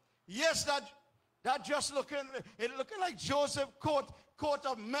good. Yes, that just looking like Joseph coat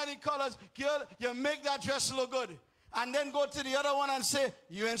of many colors. Girl, you make that dress look good. And then go to the other one and say,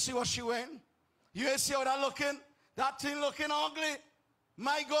 you ain't see what she wearing? You ain't see how that looking? That thing looking ugly?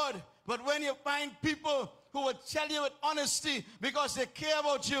 My God. But when you find people who will tell you with honesty because they care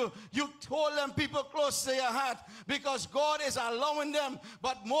about you, you hold them people close to your heart because God is allowing them.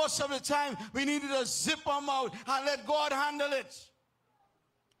 But most of the time, we need to zip them out and let God handle it.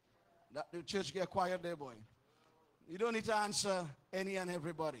 The church get quiet there, boy. You don't need to answer any and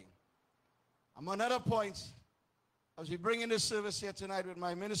everybody. I'm on another point. As we bring in this service here tonight with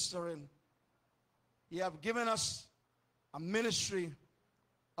my ministering, He have given us a ministry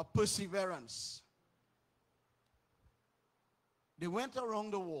of perseverance. They went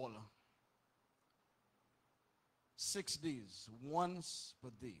around the wall 6 days, once per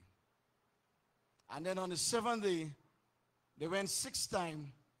day. And then on the 7th day, they went 6 times.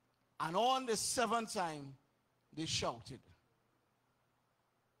 And on the 7th time, they shouted.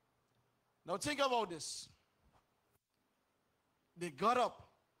 Now think about this. They got up.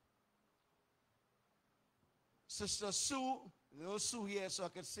 Sister Sue, no Sue here so I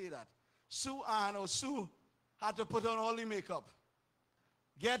can say that. Sue had to put on all the makeup.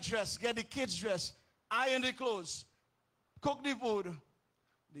 Get dressed, get the kids dressed, iron the clothes, cook the food.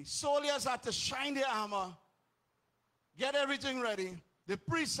 The soldiers had to shine their armor, get everything ready. The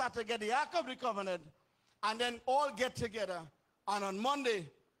priests had to get the Ark of the Covenant, and then all get together. And on Monday,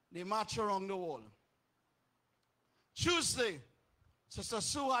 they march around the wall. Tuesday, Sister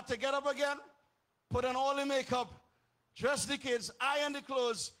Sue had to get up again, put on all the makeup, dress the kids, iron the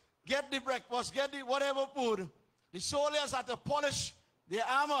clothes, get the breakfast, get the whatever food. The soldiers had to polish their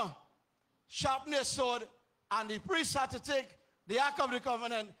armor, sharpen their sword, and the priests had to take the Ark of the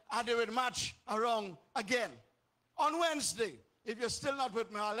Covenant, and they would march around again. On Wednesday, if you're still not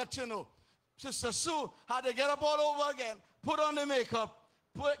with me, I'll let you know. Sister Sue had to get up all over again, put on the makeup,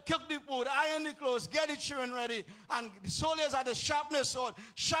 cook the food, iron the clothes, get the children ready, and the soldiers had to sharpen their sword,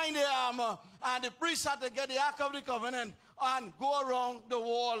 shine their armor, and the priests had to get the Ark of the Covenant and go around the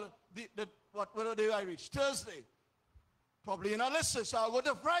wall. What day I reach? Thursday. Probably you're not listening, so I'll go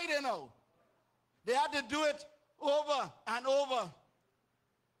to Friday now. They had to do it over and over.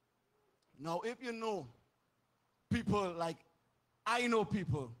 Now, if you know people like I know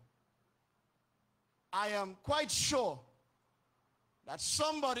people, I am quite sure that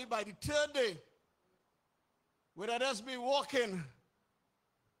somebody by the 3rd day would have just be walking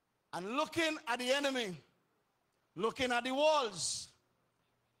and looking at the enemy, looking at the walls,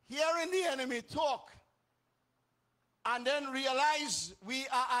 hearing the enemy talk, and then realize we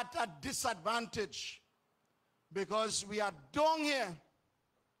are at a disadvantage because we are down here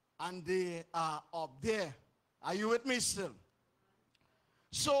and they are up there. Are you with me still?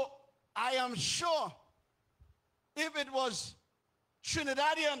 So I am sure if it was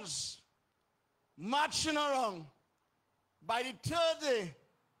Trinidadians marching around, by the third day,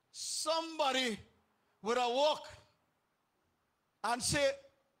 somebody would have walked and say,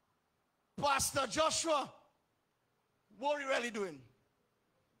 Pastor Joshua, what are you really doing?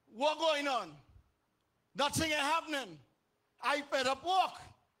 What going on? Nothing is happening. I fed up work.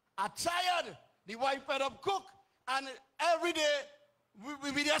 I'm tired. The wife fed up cook. And every day,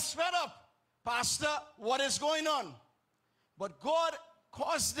 we just fed up. Pastor, what is going on? But God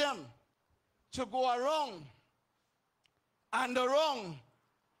caused them to go around and around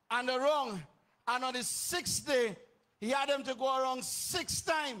and around. And on the sixth day, he had them to go around 6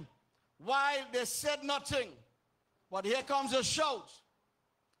 times while they said nothing. But here comes a shout.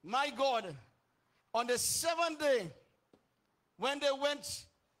 My God, on the 7th day, when they went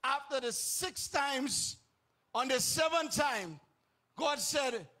after the 6 times, on the 7th time, God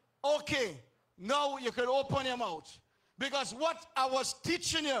said, okay, now you can open your mouth. Because what I was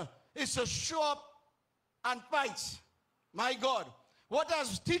teaching you is to show up and fight. My God. What I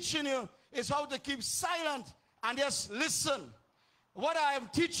was teaching you is how to keep silent and just listen. What I am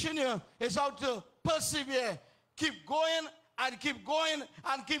teaching you is how to persevere. Keep going and keep going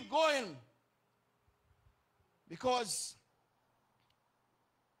and keep going. Because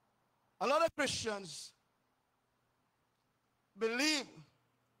a lot of Christians believe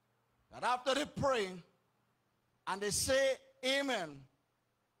that after they pray and they say amen,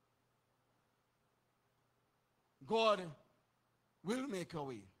 God will make a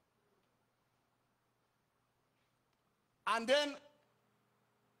way. And then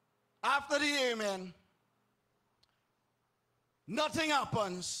after the amen, nothing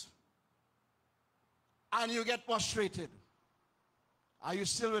happens and you get frustrated. Are you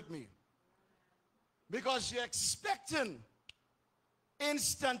still with me? Because you're expecting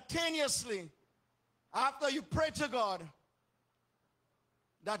instantaneously after you pray to God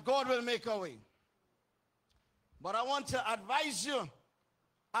that God will make a way. But I want to advise you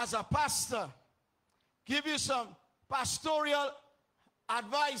as a pastor, give you some pastoral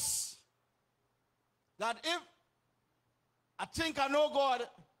advice, that if I think I know God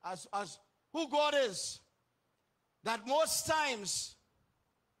as who God is, that most times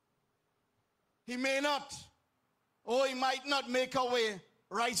he may not, or he might not make a way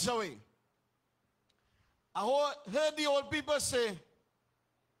right away. I heard the old people say,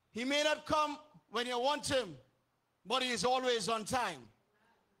 he may not come when you want him, but he is always on time.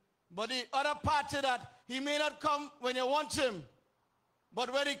 But the other part of that, he may not come when you want him,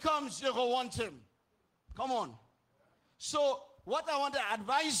 but when he comes, you're going to want him. Come on. So what I want to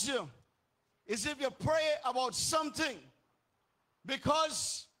advise you is, if you pray about something,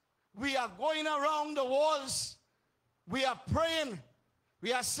 because we are going around the walls, we are praying,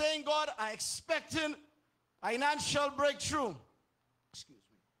 we are saying, God, I'm expecting financial breakthrough. Excuse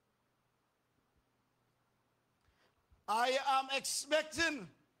me. I am expecting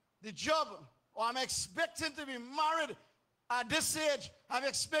the job, or I'm expecting to be married at this age. I'm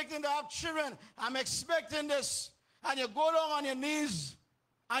expecting to have children. I'm expecting this. And you go down on your knees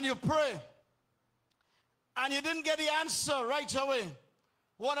and you pray, and you didn't get the answer right away.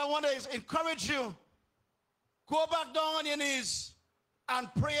 What I want to is encourage you. Go back down on your knees and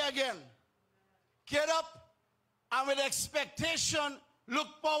pray again. Get up and with expectation look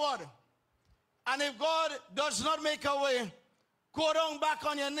forward. And if God does not make a way, go down back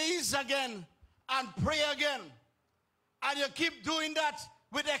on your knees again and pray again. And you keep doing that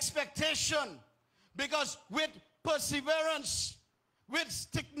with expectation. Because with perseverance, with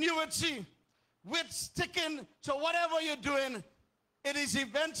sticknuity, with sticking to whatever you're doing, it is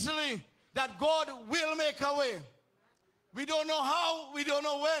eventually that God will make a way. We don't know how, we don't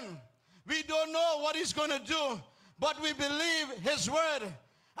know when, we don't know what he's going to do, but we believe his word.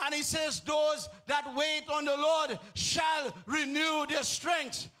 And he says, those that wait on the Lord shall renew their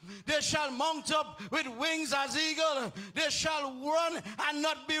strength. They shall mount up with wings as eagle. They shall run and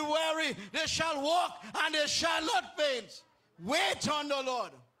not be weary. They shall walk and they shall not faint. Wait on the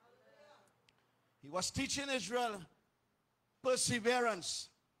Lord. He was teaching Israel perseverance,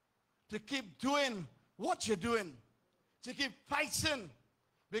 to keep doing what you're doing, to keep fighting.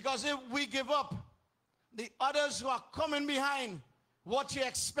 Because if we give up, the others who are coming behind, what you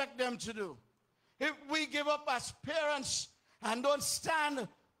expect them to do. If we give up as parents and don't stand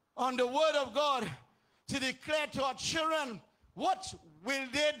on the word of God to declare to our children, what will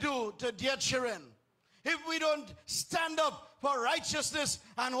they do to their children? If we don't stand up for righteousness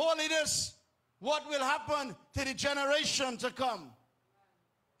and holiness, what will happen to the generation to come?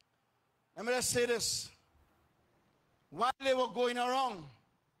 Let me just say this. While they were going around,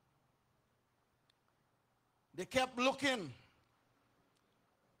 they kept looking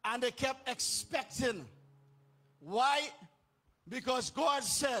and they kept expecting. Why? Because God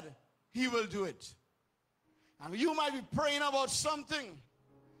said he will do it. And you might be praying about something,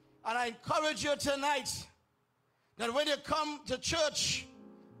 and I encourage you tonight that when you come to church,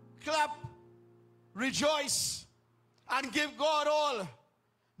 clap, rejoice, and give God all,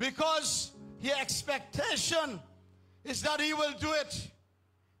 because your expectation is that he will do it.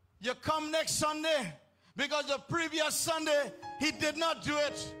 You come next Sunday because the previous Sunday he did not do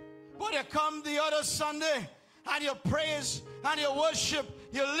it, but you come the other Sunday and you praise and you worship,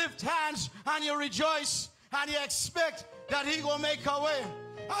 you lift hands and you rejoice, and you expect that he will make a way.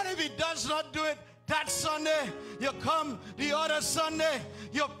 And if he does not do it that Sunday, you come the other Sunday,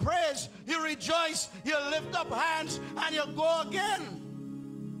 you praise, you rejoice, you lift up hands, and you go again.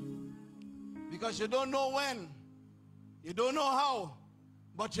 Because you don't know when, you don't know how,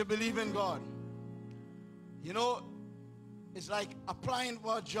 but you believe in God. You know, it's like applying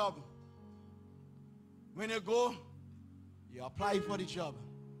for a job. When you go, you apply for the job.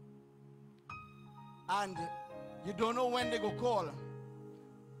 And you don't know when they go call.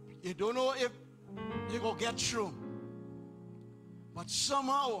 You don't know if you go get through. But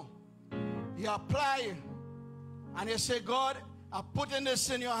somehow, you apply and you say, God, I'm putting this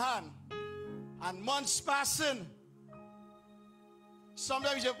in your hand. And months passing.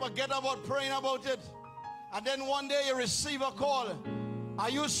 Sometimes you forget about praying about it. And then one day you receive a call. Are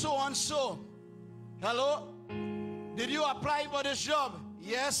you so and so? Hello? Did you apply for this job?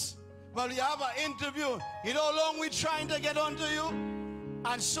 Yes. Well, we have an interview. You know how long we're trying to get onto you?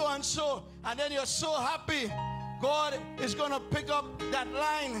 And so. And then you're so happy. God is going to pick up that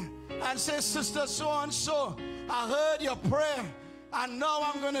line and say, Sister so-and-so, I heard your prayer. And now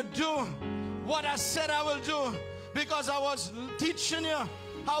I'm going to do what I said I will do. Because I was teaching you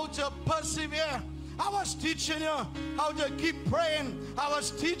how to persevere. I was teaching you how to keep praying. I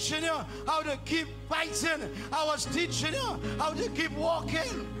was teaching you how to keep fighting. I was teaching you how to keep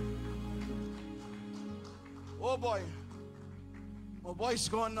walking. Oh boy. My voice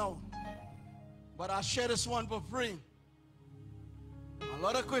gone now. But I'll share this one for free. A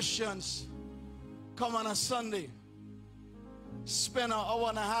lot of Christians come on a Sunday, spend an hour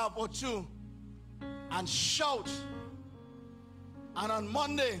and a half or two, and shout. And on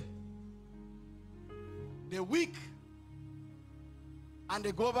Monday, they're weak. And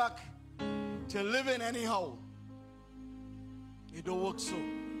they go back to living anyhow. It don't work so.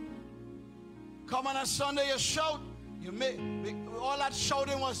 Come on a Sunday, you shout. You make all that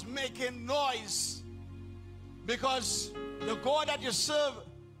shouting was making noise. Because the God that you serve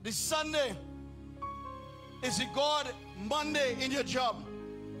this Sunday is the God Monday in your job.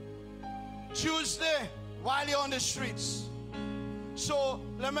 Tuesday while you're on the streets. So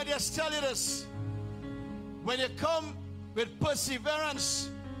let me just tell you this. When you come with perseverance,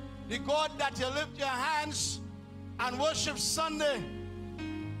 the God that you lift your hands and worship Sunday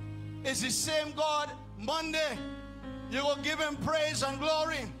is the same God Monday. You will give him praise and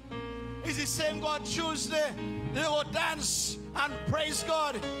glory. It's the same God Tuesday. You will dance and praise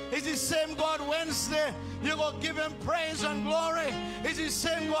God. It's the same God Wednesday. You will give him praise and glory. It's the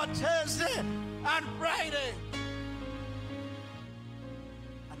same God Thursday and Friday.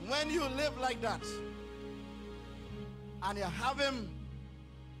 And when you live like that, and you have him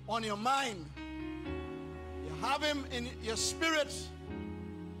on your mind, you have him in your spirit,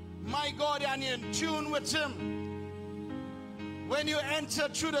 my God, and you're in tune with him. When you enter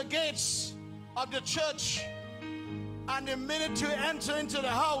through the gates of the church, and the minute you enter into the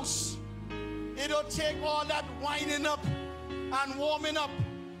house, it'll take all that winding up and warming up,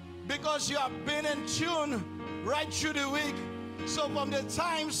 because you have been in tune right through the week. So from the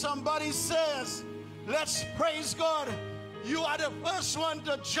time somebody says, let's praise God, you are the first one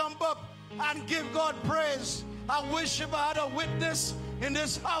to jump up and give God praise. I wish if I had a witness in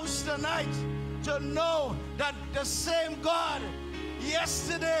this house tonight to know that the same God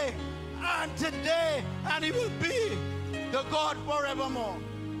yesterday and today, and he will be the God forevermore.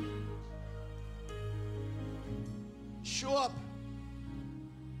 Show up.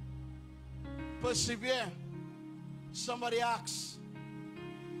 Persevere. Somebody asks,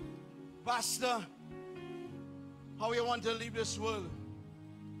 Pastor, how you want to leave this world?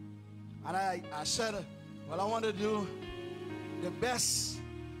 And I said, well, I want to do the best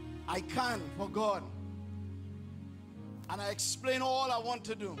I can for God. And I explained all I want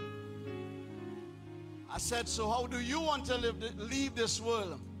to do. I said, so how do you want to leave this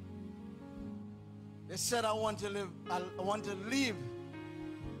world? They said, I want to leave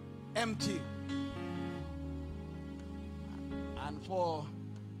empty. And for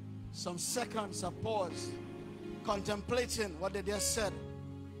some seconds I paused, contemplating what they just said.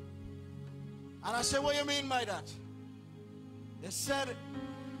 And I said, what do you mean by that? They said,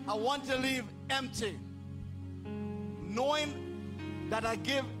 I want to leave empty, knowing that I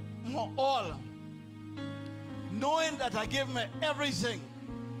give my all, knowing that I give me everything,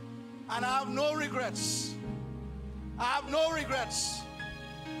 and I have no regrets. I have no regrets.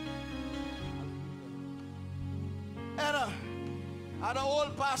 And an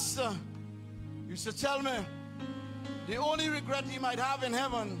old pastor used to tell me, the only regret he might have in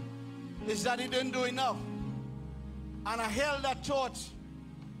heaven is that he didn't do enough. And I held that thought,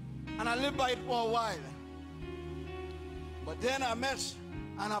 and I lived by it for a while. But then I met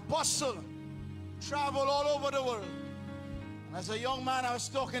an apostle, traveled all over the world. And as a young man, I was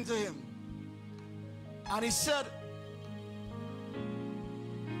talking to him. And he said,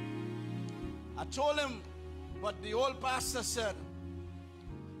 I told him what the old pastor said.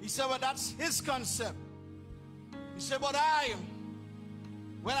 He said, well, that's his concept. He said, but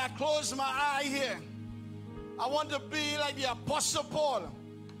when I close my eye here, I want to be like the Apostle Paul,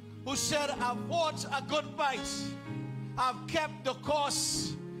 who said, I've fought a good fight. I've kept the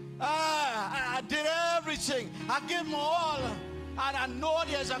course. I did everything. I give my all. And I know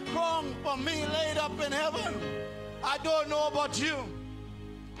there's a crown for me laid up in heaven. I don't know about you,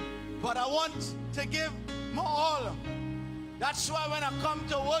 but I want to give my all. That's why when I come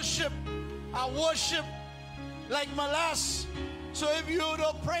to worship, I worship like my last. So if you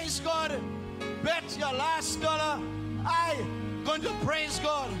don't praise God, bet your last dollar, I'm going to praise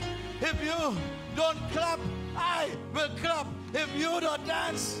God. If you don't clap, I will clap. If you don't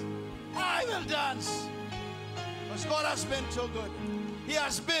dance, I will dance. Because God has been too good. He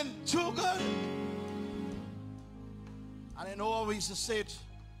has been too good. And I know we used to say it.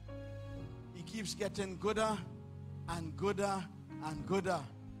 He keeps getting gooder and gooder and gooder.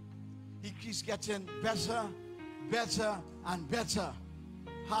 He keeps getting better, better and better.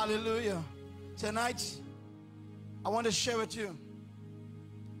 Hallelujah. Tonight, I want to share with you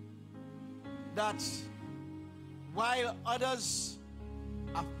that while others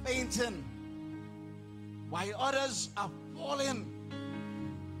are fainting, while others are falling,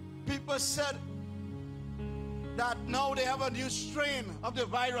 people said that now they have a new strain of the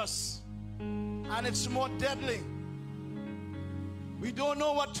virus and it's more deadly. We don't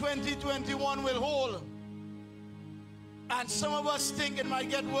know what 2021 will hold. And some of us think it might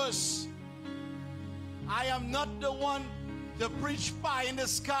get worse. I am not the one to preach pie in the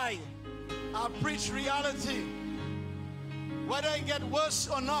sky. I preach reality. Whether it get worse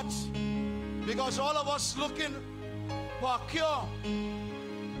or not, because all of us looking for a cure.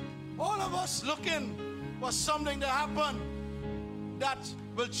 All of us looking for something to happen that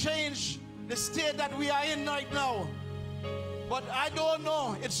will change the state that we are in right now. But I don't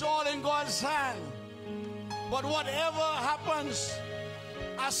know. It's all in God's hand. But whatever happens,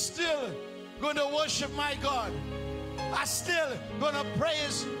 I'm still going to worship my God. I'm still going to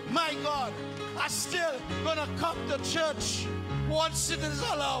praise my God. I'm still going to come to church once it is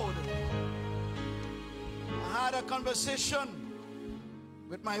allowed. I had a conversation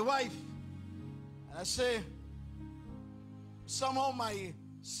with my wife. And I say, somehow my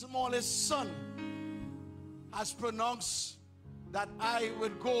smallest son has pronounced that I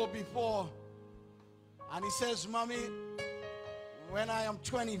would go before. And he says, Mommy, when I am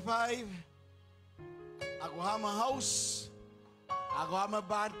 25, I go have my house, I go have my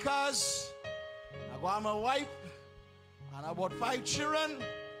bad cars, I go have my wife, and I got 5 children,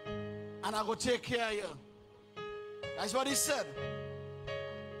 and I go take care of you. That's what he said.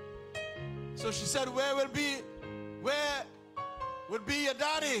 So she said, where will be your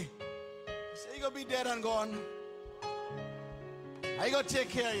daddy? He said, he's going to be dead and gone. How you going to take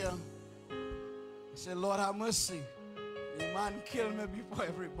care of you? I said, Lord have mercy. The man killed me before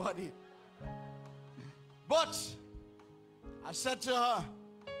everybody. But I said to her,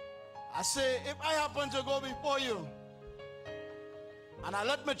 I say, if I happen to go before you, and I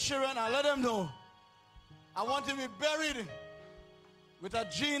let my children, I let them know, I want to be buried with a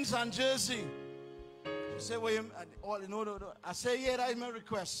jeans and jersey. She said, well, no. I say, yeah, that is my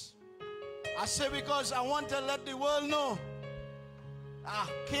request. I say, because I want to let the world know I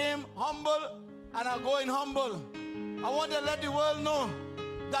came humble and I'm going humble. I want to let the world know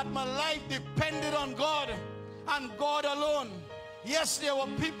that my life depended on God and God alone. Yes, there were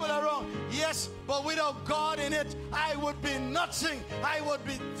people around. Yes, but without God in it, I would be nothing. I would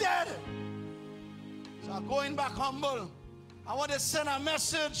be dead. So I'm going back humble. I want to send a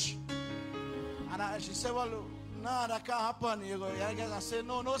message. And she said, well, no, that can't happen. You go, I guess I said,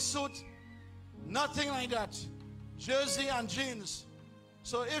 no suit. Nothing like that. Jersey and jeans.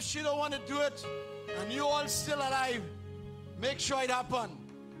 So if she don't want to do it, and you all still alive, make sure it happen.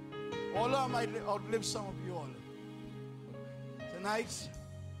 Although I might outlive some of you all. Tonight,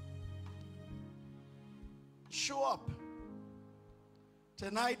 show up.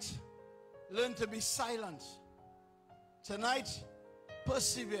 Tonight, learn to be silent. Tonight,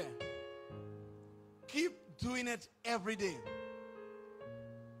 persevere. Keep doing it every day.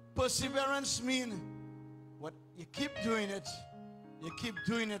 Perseverance means what you keep doing it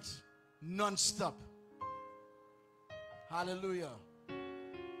non-stop. Hallelujah.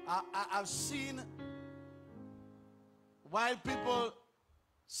 I've seen while people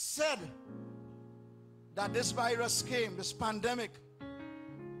said that this virus came, this pandemic,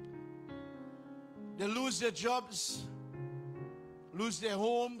 they lose their jobs, lose their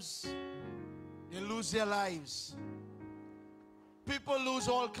homes, they lose their lives. People lose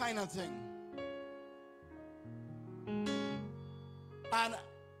all kind of things. And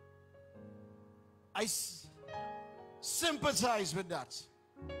I sympathize with that.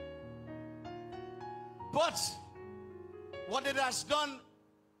 But what it has done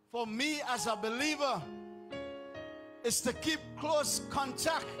for me as a believer is to keep close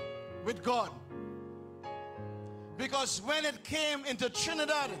contact with God. Because when it came into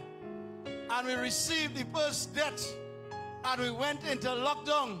Trinidad and we received the first death and we went into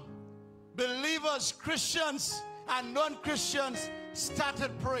lockdown, believers, Christians and non-Christians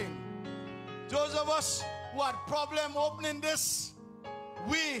started praying. Those of us who had problem opening this,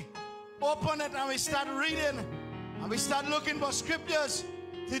 we open it and we start reading and we start looking for scriptures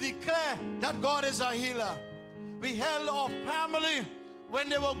to declare that God is a healer. We held our family when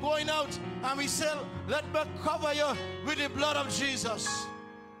they were going out and we said, let me cover you with the blood of Jesus.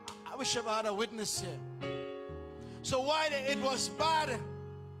 I wish I had a witness here. So while it was bad,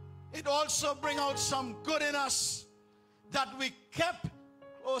 it also bring out some good in us that we kept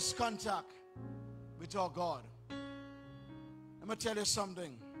close contact with our God. Let me tell you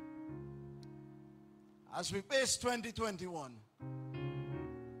something. As we face 2021,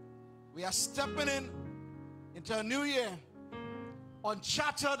 we are stepping into a new year,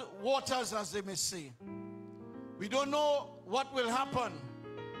 uncharted waters as they may say. We don't know what will happen,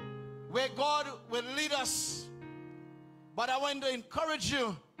 where God will lead us. But I want to encourage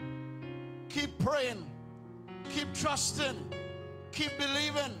you, keep praying, keep trusting, keep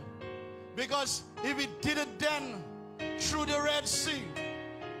believing. Because if He did it then through the Red Sea,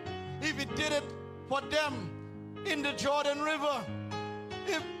 if He did it for them in the Jordan River,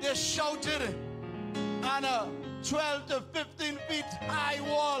 if they shouted and a 12 to 15 feet high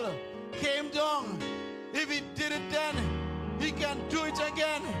wall came down, if He did it then, He can do it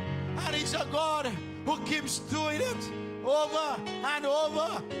again. And He's a God who keeps doing it over and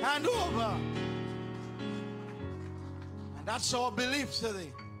over and over. And that's our belief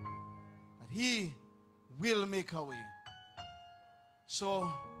today, that He will make a way.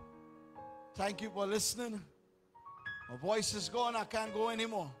 So thank you for listening. My voice is gone, I can't go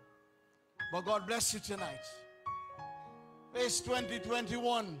anymore. But God bless you tonight. Face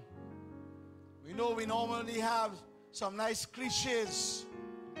 2021. We know we normally have some nice cliches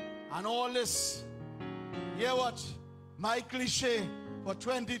and all this. Hear what? My cliche for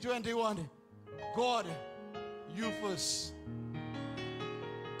 2021. God, you first.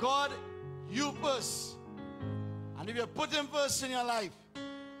 God, you first. And if you put Him first in your life,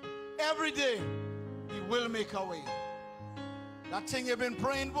 every day He will make a way. That thing you've been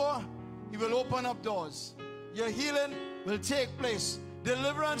praying for, He will open up doors. Your healing will take place.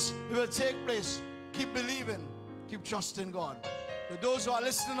 Deliverance will take place. Keep believing. Keep trusting God. For those who are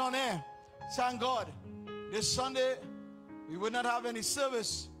listening on air, thank God. This Sunday, we would not have any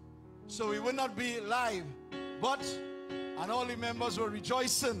service, so we would not be live. But, and all the members were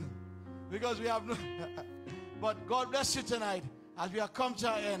rejoicing because we have no... But God bless you tonight as we have come to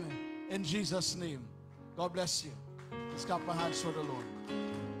our end in Jesus' name. God bless you. Let's clap our hands for the Lord.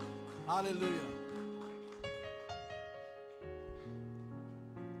 Hallelujah.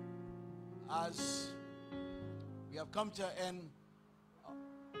 As we have come to the end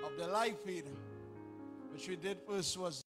of the live feed, which we did first was